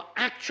are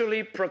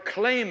actually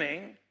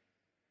proclaiming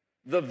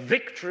the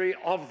victory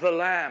of the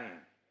Lamb.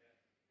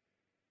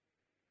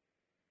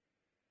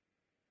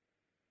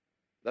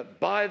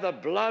 That by the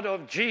blood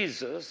of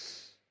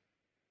Jesus,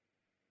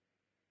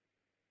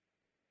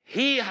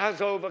 he has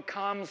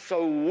overcome,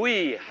 so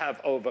we have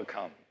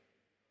overcome.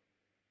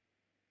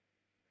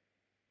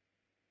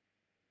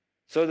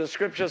 So the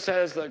scripture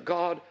says that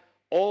God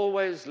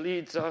always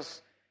leads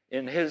us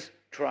in his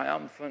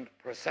triumphant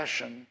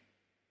procession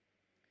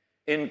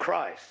in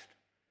Christ.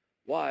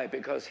 Why?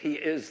 Because he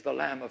is the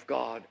Lamb of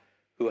God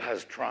who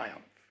has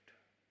triumphed.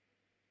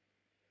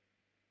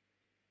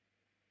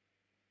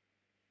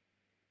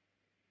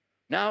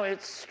 Now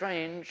it's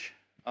strange.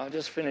 I'll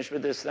just finish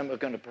with this, then we're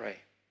going to pray.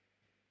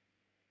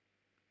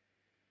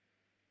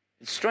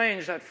 It's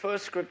strange, that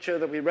first scripture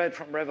that we read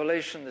from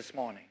Revelation this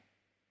morning.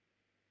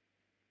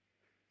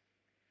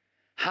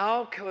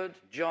 How could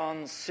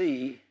John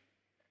see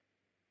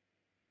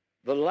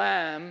the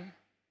Lamb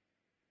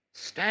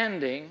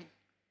standing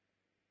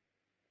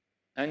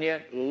and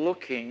yet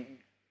looking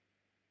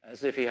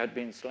as if he had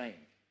been slain?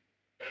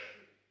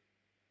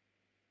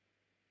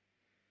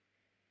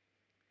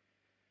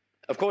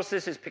 Of course,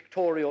 this is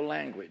pictorial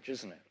language,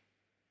 isn't it?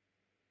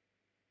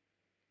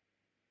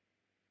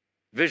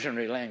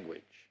 Visionary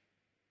language.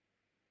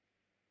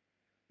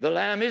 The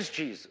Lamb is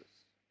Jesus.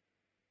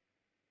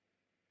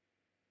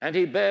 And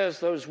he bears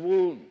those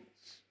wounds.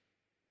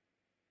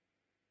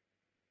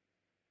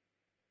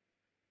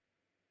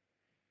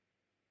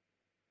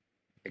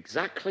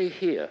 Exactly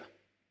here,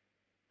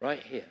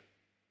 right here,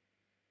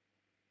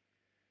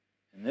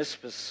 in this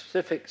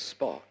specific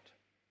spot.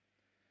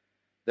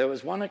 There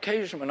was one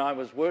occasion when I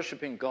was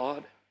worshiping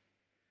God.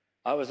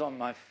 I was on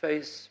my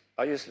face.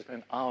 I used to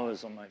spend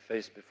hours on my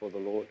face before the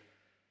Lord.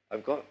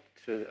 I've got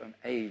to an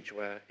age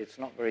where it's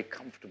not very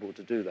comfortable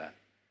to do that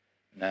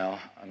now,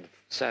 and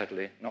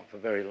sadly, not for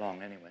very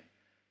long anyway.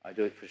 I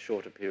do it for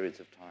shorter periods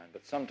of time,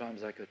 but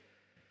sometimes I could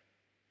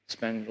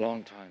spend a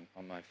long time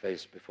on my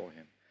face before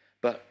him.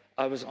 But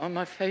I was on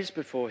my face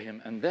before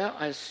him, and there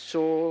I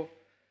saw,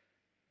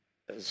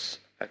 as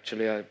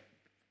actually I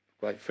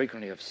quite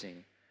frequently have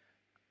seen,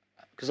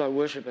 because I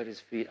worship at his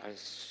feet, I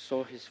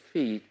saw his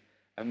feet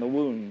and the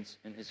wounds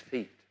in his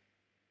feet.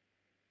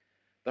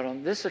 But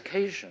on this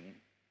occasion,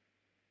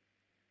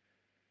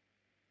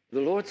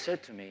 the Lord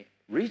said to me,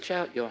 reach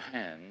out your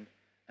hand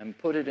and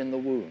put it in the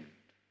wound.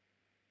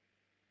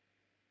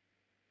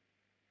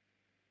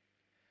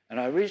 And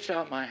I reached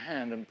out my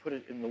hand and put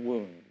it in the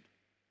wound.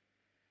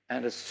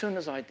 And as soon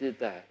as I did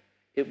that,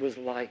 it was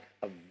like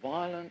a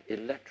violent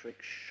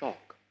electric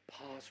shock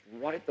passed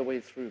right the way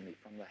through me,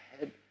 from the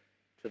head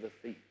to the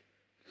feet.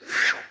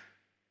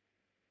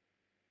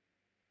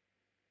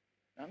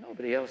 Now,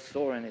 nobody else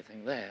saw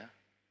anything there.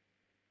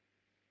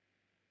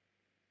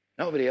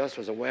 Nobody else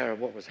was aware of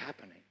what was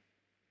happening.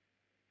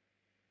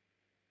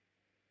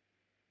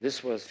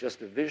 This was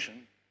just a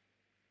vision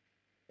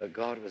that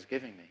God was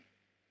giving me.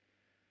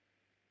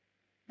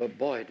 But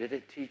boy, did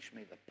it teach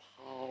me the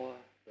power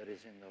that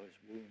is in those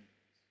wounds.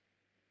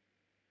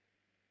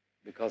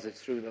 Because it's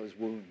through those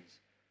wounds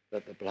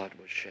that the blood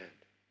was shed.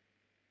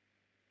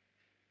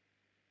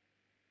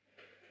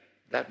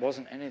 That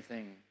wasn't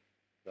anything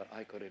that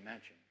I could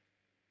imagine.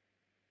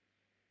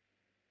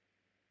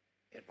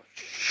 It was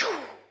shoo.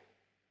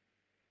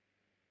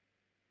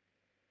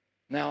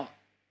 Now,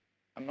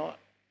 I'm not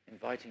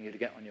inviting you to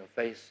get on your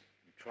face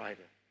and try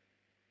to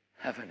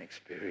have an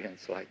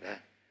experience like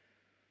that.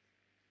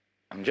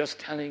 I'm just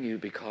telling you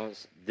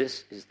because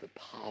this is the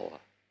power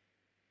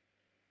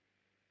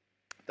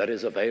that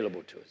is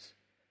available to us.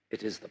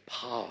 It is the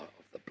power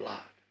of the blood,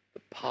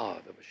 the power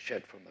that was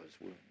shed from those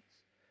wounds,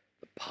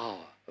 the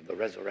power of the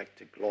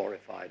resurrected,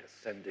 glorified,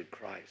 ascended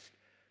Christ,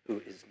 who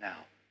is now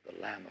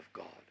the Lamb of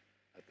God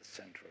at the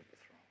center of the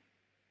throne.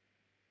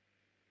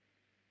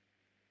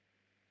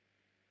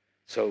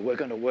 So we're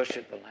going to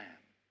worship the Lamb.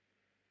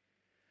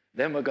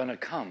 Then we're going to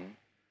come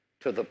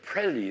to the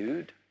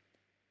prelude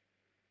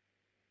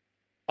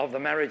of the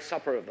marriage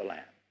supper of the Lamb.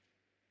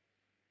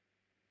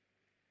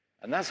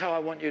 And that's how I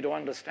want you to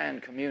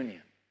understand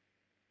communion.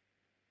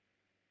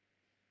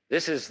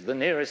 This is the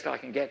nearest I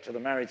can get to the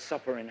marriage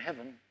supper in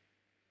heaven.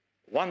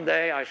 One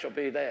day I shall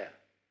be there.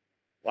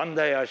 One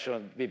day I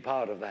shall be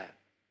part of that.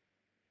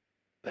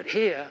 But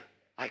here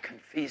I can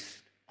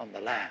feast on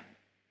the Lamb.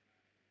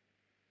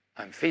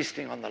 I'm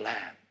feasting on the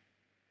Lamb.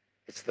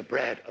 It's the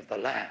bread of the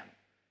Lamb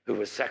who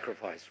was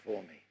sacrificed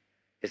for me.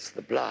 It's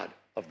the blood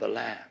of the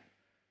Lamb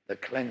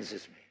that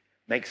cleanses me,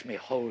 makes me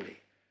holy,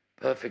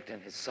 perfect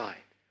in his sight,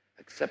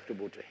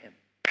 acceptable to him,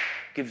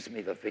 gives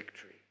me the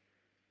victory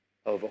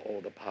over all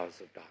the powers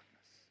of darkness.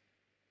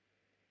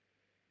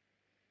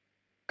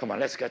 Come on,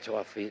 let's get to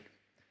our feet.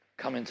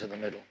 Come into the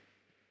middle.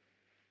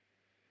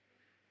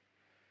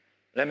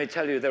 Let me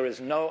tell you, there is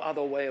no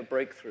other way of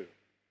breakthrough.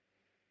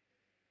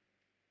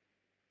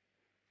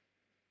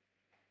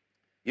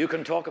 You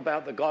can talk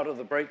about the God of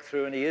the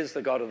breakthrough, and he is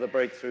the God of the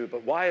breakthrough,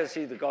 but why is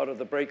he the God of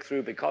the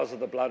breakthrough? Because of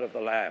the blood of the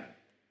Lamb.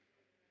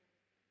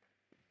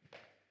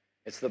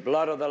 It's the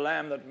blood of the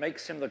Lamb that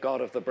makes him the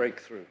God of the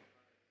breakthrough.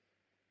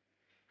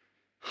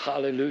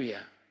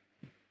 Hallelujah.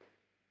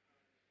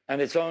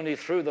 And it's only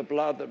through the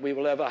blood that we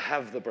will ever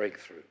have the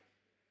breakthrough.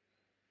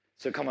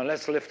 So come on,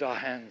 let's lift our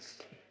hands,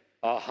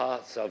 our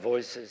hearts, our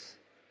voices.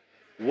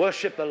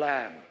 Worship the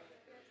Lamb.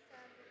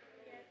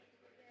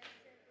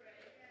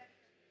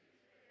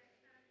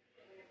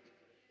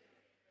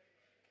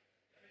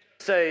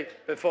 Say,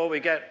 before we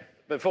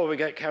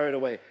get carried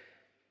away,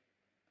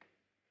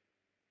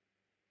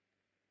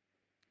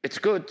 it's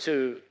good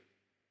to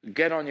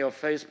get on your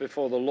face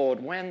before the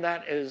Lord when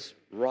that is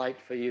right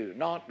for you.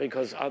 Not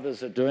because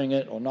others are doing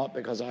it or not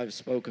because I've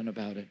spoken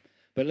about it.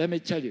 But let me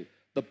tell you,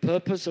 the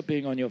purpose of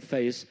being on your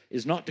face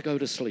is not to go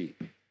to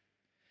sleep.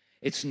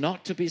 It's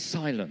not to be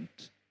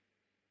silent.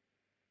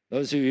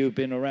 Those of you who've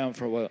been around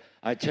for a while,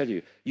 I tell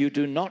you, you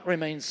do not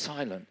remain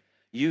silent.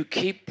 You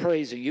keep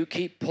praising. You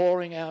keep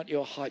pouring out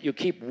your heart. You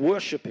keep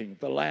worshiping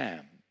the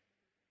Lamb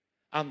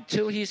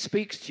until he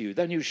speaks to you.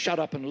 Then you shut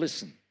up and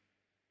listen.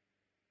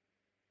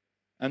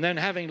 And then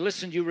having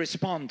listened, you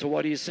respond to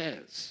what he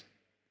says.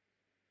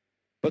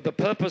 But the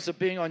purpose of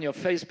being on your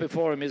face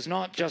before him is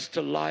not just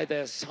to lie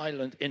there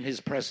silent in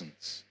his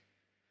presence.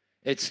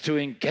 It's to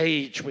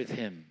engage with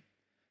him,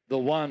 the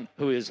one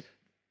who is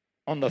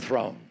on the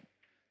throne,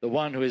 the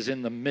one who is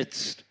in the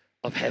midst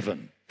of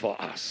heaven for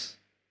us.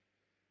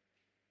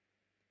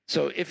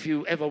 So if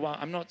you ever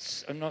want, I'm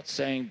not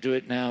saying do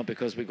it now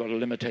because we've got a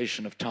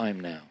limitation of time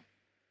now.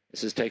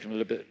 This has taken a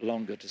little bit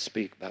longer to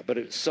speak about, but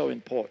it's so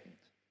important.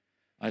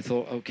 I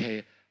thought,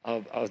 okay,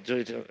 I'll do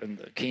it in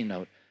the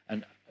keynote.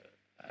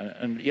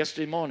 And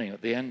yesterday morning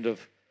at the end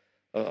of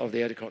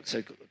the 8 o'clock,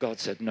 God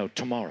said, no,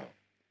 tomorrow.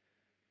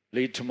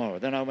 Lead tomorrow.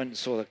 Then I went and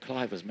saw that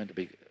Clive was meant to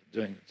be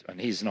doing, and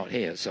he's not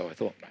here, so I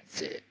thought,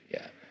 that's it,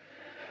 yeah.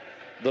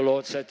 The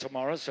Lord said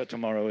tomorrow, so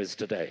tomorrow is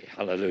today.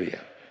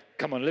 Hallelujah.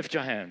 Come on, lift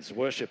your hands,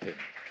 worship him.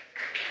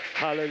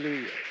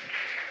 Hallelujah.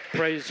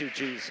 Praise you,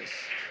 Jesus.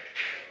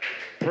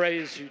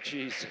 Praise you,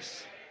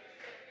 Jesus.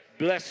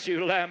 Bless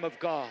you, Lamb of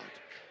God.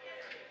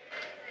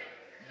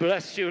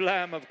 Bless you,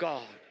 Lamb of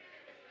God.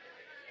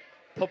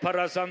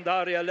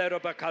 Poparazandaria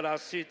lerobakala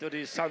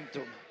situri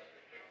santum.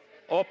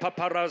 O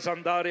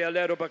paparazandaria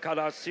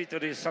lerobakala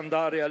situri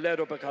sandaria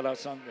lerobakala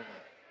sandum.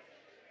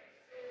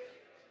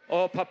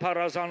 O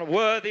paparazan,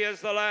 worthy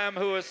is the Lamb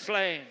who was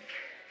slain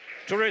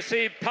to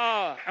receive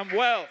power and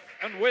wealth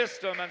and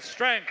wisdom and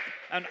strength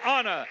and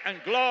honor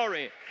and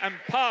glory and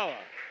power.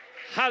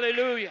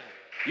 Hallelujah.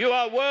 You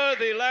are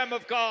worthy, Lamb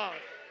of God.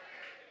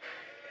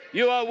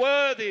 You are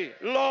worthy,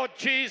 Lord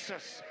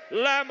Jesus,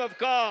 Lamb of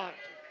God.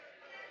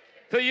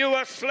 For you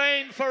are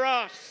slain for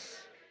us.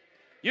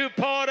 You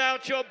poured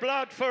out your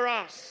blood for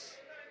us.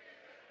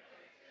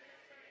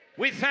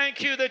 We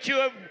thank you that you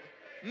have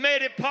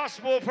made it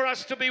possible for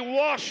us to be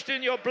washed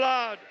in your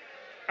blood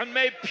and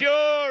made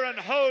pure and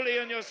holy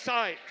in your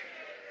sight.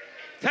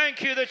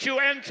 Thank you that you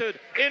entered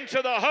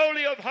into the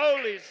Holy of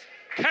Holies,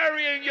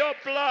 carrying your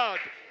blood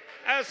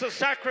as a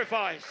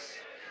sacrifice.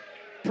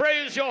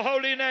 Praise your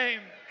holy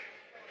name.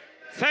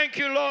 Thank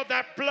you, Lord,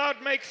 that blood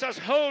makes us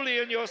holy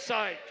in your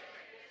sight.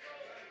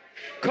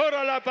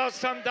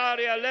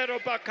 Koralabasandaria lero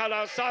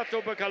bakala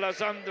sato bakala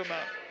sanduma.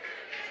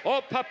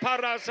 O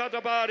papara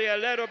sadabaria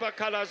lero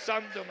bakala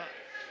sanduma.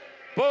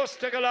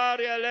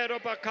 Postegalaria lero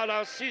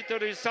bakala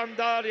sitri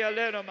sandaria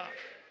leroma.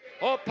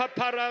 O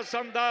papara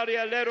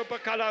sandaria lero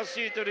bakala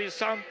sitri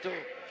santo.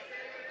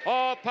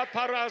 O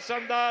papara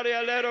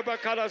sandaria lero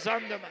bakala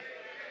sanduma.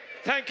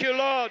 Thank you,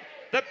 Lord,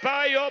 that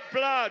by your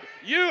blood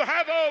you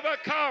have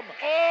overcome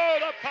all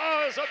the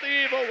powers of the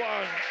evil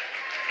one.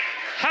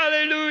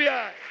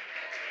 Hallelujah.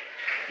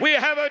 We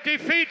have a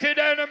defeated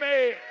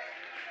enemy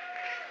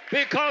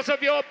because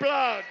of your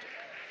blood.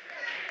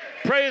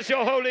 Praise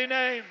your holy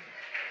name.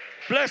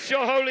 Bless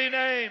your holy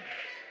name.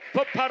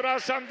 Papara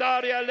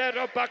sandaria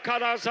lero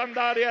bakala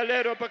sandaria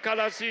lero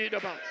bakala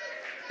sidaba.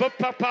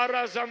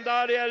 Papara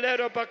sandaria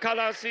lero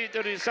bakala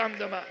sidri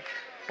sandama.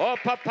 Oh,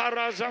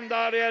 papara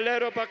sandaria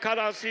lero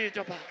bakala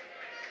sidaba.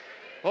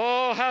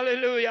 Oh,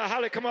 hallelujah.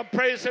 Hallelujah. Come on,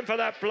 praise him for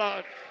that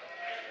blood.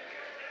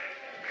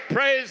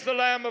 Praise the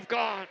Lamb of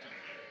God.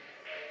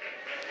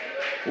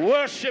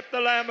 Worship the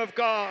Lamb of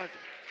God.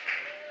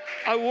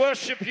 I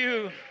worship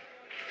you,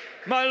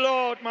 my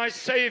Lord, my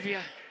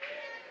Savior.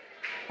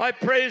 I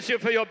praise you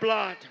for your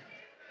blood.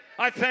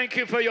 I thank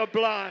you for your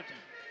blood.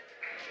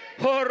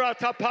 Hora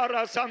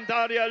tapara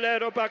sandaria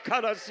lero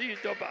bakara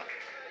sitoba.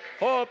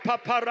 Oh,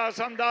 papara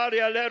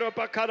sandaria lero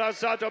bakara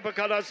sato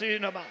bakara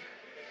sinama.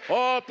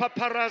 Oh,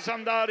 papara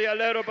sandaria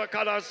lero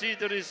bakara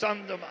sitri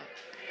sandoma.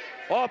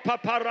 Oh,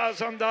 papara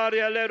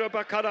sandaria lero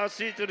bakara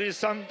sitri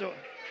sando.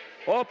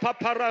 Oh,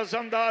 papara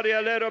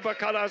sandaria lero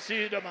bakara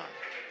sidama.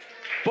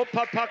 Oh,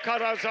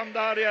 papara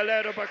sandaria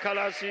lero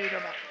bakara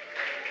sidama.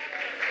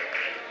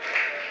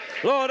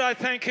 Lord, I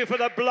thank you for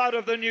the blood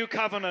of the new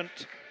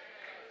covenant.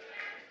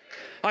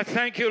 I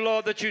thank you,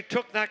 Lord, that you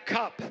took that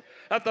cup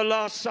at the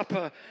Last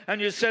Supper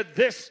and you said,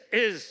 this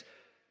is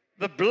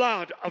the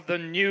blood of the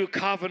new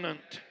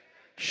covenant,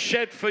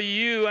 shed for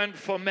you and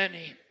for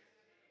many.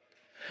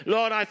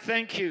 Lord, I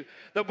thank you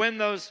that when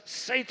those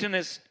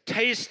Satanists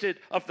tasted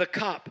of the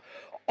cup,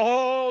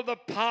 all the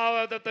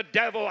power that the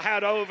devil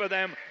had over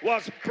them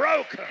was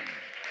broken.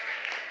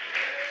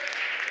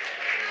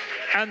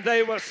 And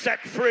they were set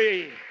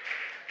free.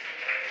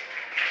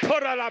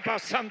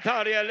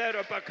 Poralabasandaria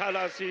lero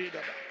bakala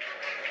sidama.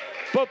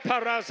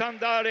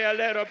 Poparasandaria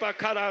lero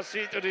bakala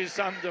sidri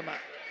sandama.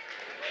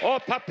 O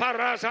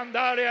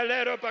paparasandaria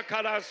lero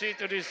bakala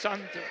sidri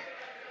santo.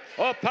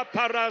 O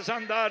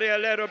paparasandaria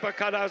lero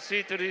bakala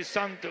sidri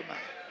santuma.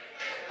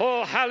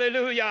 Oh,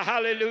 hallelujah,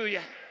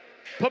 hallelujah.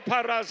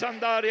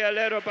 Paparasandaria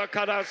lero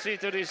bakala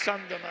sidri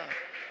sandama.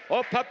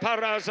 O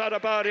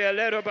paparazarabaria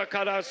lero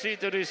bakala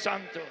sidri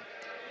santo.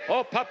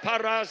 Oh,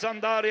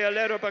 paparazandaria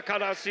lero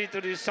bakala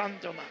sidri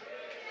santoma.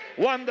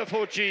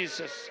 Wonderful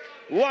Jesus,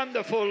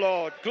 wonderful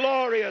Lord,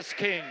 glorious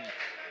King.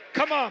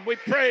 Come on, we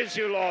praise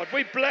you, Lord.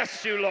 We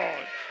bless you,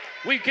 Lord.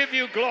 We give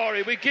you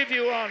glory. We give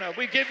you honor.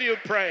 We give you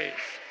praise.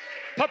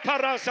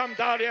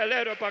 Paparazandaria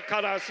lero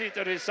bakala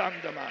sidri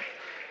santoma.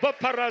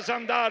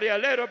 Paparazandaria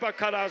lero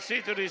bakala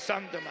sidri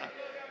santoma.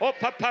 Oh,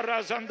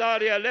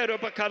 paparazandaria lero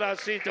bakala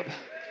sidoma.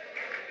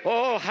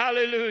 Oh,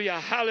 hallelujah,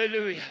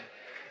 hallelujah.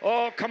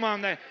 Oh, come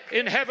on there.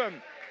 In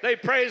heaven, they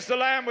praise the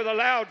Lamb with a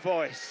loud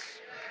voice.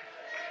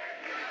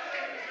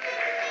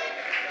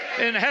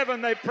 In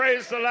heaven, they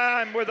praise the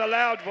Lamb with a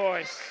loud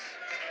voice.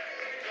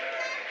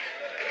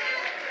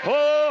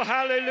 Oh,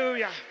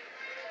 hallelujah.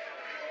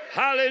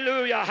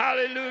 Hallelujah,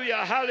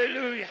 hallelujah,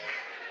 hallelujah.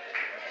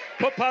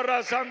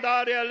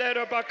 Paparazandaria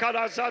lero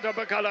bakala zada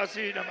bakala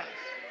sidama.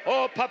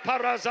 Oh,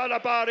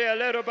 paparazalabaria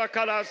lero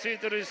bakala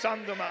sidri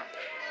sandama.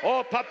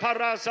 Oh,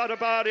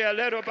 paparazadabaria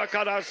lero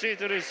bakala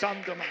sidri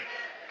sandama.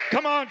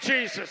 Come on,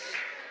 Jesus.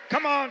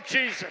 Come on,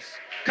 Jesus.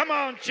 Come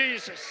on,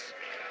 Jesus.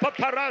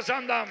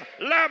 Paparazandam,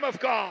 Lamb of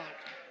God.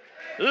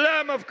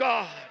 Lamb of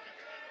God.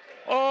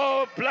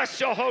 Oh, bless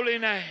your holy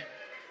name.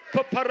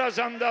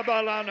 Paparazanda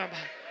balanama.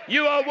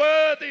 You are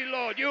worthy,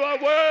 Lord. You are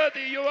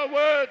worthy. You are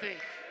worthy.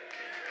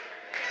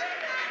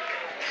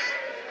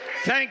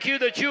 Thank you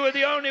that you are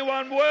the only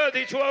one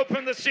worthy to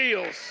open the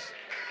seals.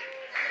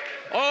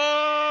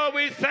 Oh,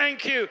 we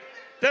thank you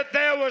that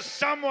there was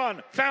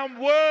someone found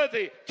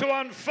worthy to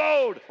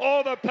unfold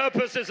all the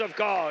purposes of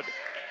God.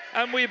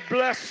 And we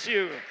bless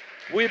you.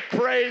 We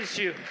praise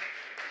you.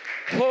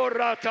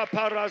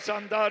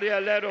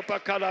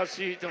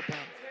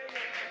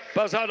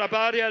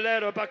 Bazarabaria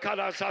lero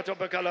bakala sato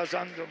bakala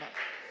zanduma.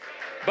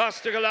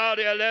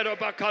 Bastagalaria lero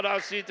bakala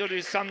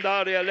situri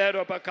sandaria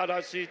lero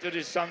bakala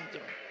situri santo.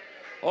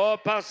 O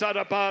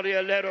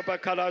pasarabaria lero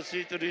bakala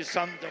situri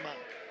sanduma.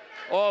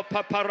 O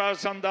papara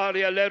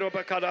sandaria lero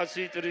bakala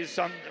situri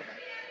sanduma.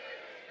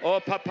 O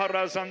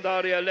papara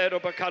sandaria lero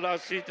bakala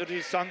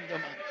situri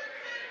sanduma.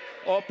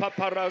 O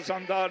papara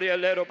sandaria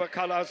lero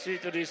bakala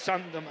situri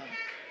sanduma.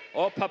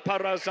 O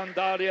papara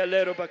sandaria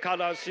lero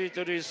bakala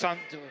situri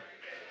santo.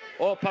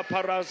 O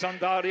papara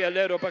sandaria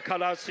lero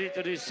bakala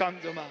situri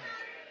sanduma.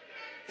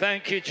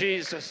 Thank you,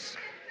 Jesus.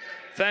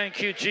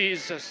 Thank you,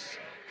 Jesus.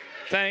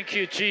 Thank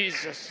you,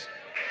 Jesus.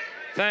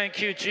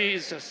 Thank you,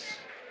 Jesus.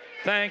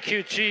 Thank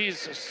you,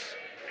 Jesus.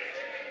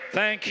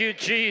 Thank you,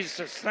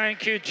 Jesus.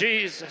 Thank you,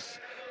 Jesus.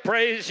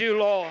 Praise you,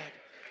 Lord.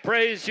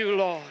 Praise you,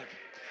 Lord.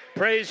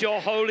 Praise your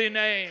holy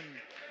name,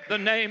 the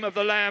name of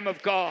the Lamb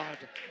of God,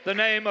 the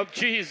name of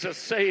Jesus,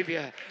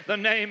 Savior, the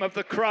name of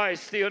the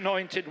Christ, the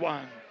Anointed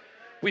One.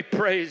 We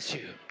praise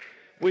you.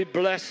 We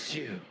bless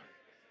you.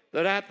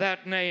 That at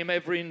that name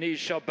every knee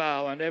shall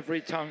bow and every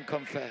tongue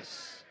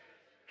confess.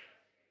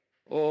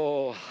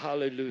 Oh,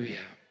 hallelujah.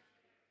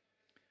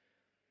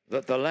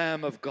 That the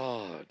Lamb of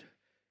God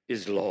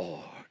is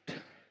Lord.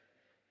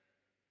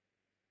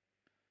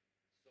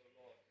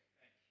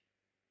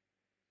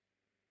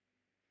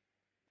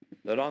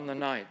 That on the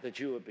night that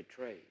you were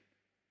betrayed,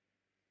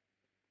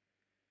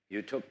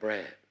 you took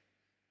bread.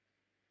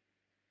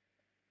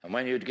 And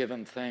when you'd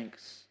given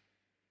thanks,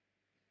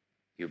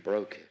 you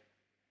broke it.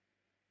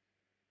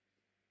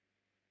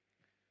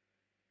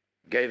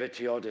 Gave it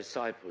to your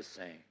disciples,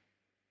 saying,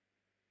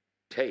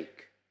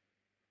 take,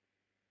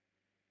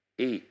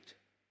 eat.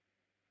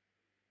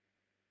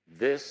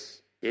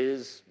 This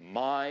is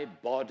my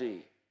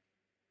body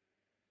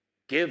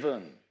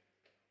given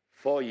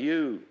for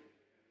you.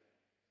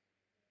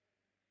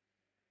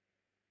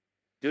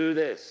 Do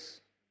this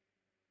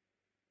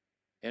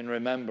in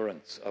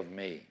remembrance of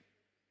me.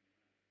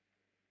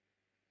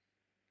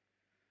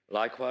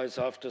 Likewise,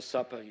 after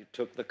supper, you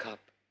took the cup.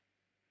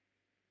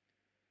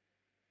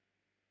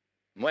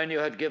 When you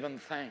had given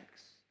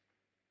thanks,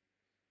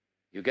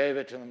 you gave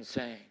it to them,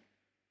 saying,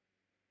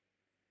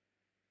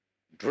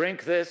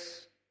 drink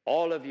this,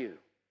 all of you,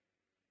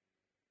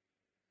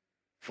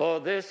 for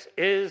this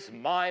is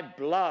my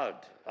blood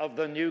of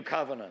the new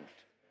covenant,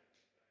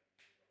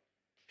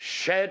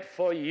 shed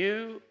for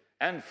you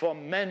and for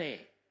many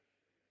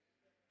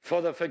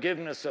for the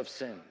forgiveness of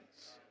sins.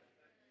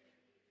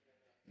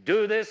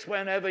 Do this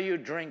whenever you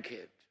drink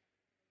it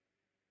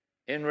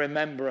in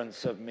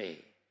remembrance of me.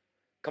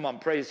 Come on,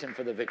 praise him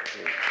for the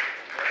victory.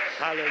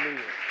 Hallelujah.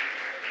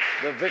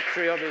 The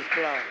victory of his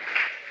blood.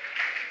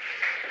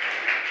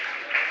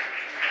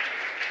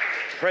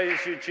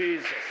 Praise you,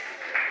 Jesus.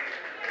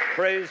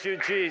 Praise you,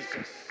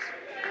 Jesus.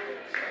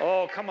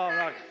 Oh, come on.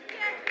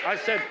 I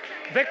said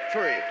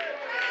victory.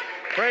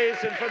 Praise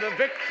him for the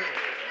victory.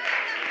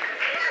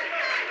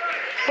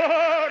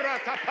 Oh,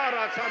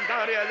 ratapara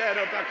sandaria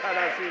lero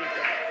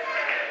bakarasita.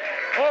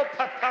 Oh,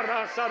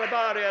 papara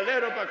sarbaria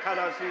lero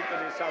bakarasita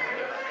di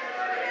sandra.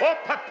 Oh,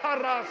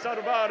 papara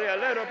sarbaria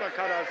lero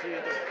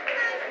bakarasita.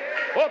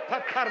 Oh,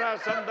 papara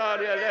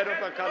sandaria lero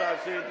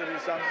bakarasita di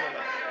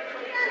sandra.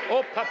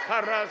 Oh,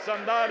 papara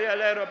sandaria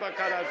lero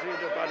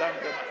bakarasita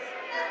balandra.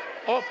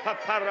 Oh,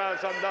 papara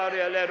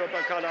sandaria lero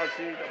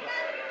bakarasita.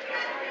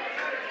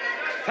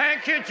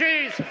 Thank you,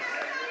 Jesus.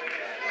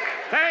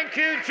 Thank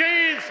you,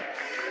 Jesus.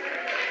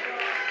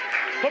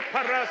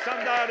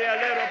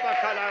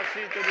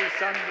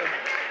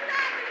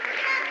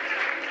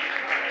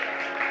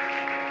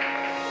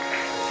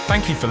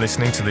 Thank you for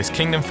listening to this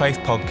Kingdom Faith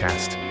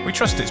podcast. We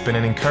trust it's been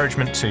an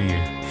encouragement to you.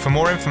 For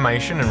more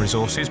information and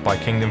resources by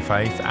Kingdom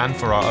Faith and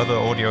for our other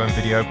audio and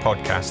video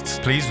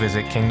podcasts, please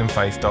visit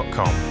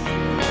kingdomfaith.com.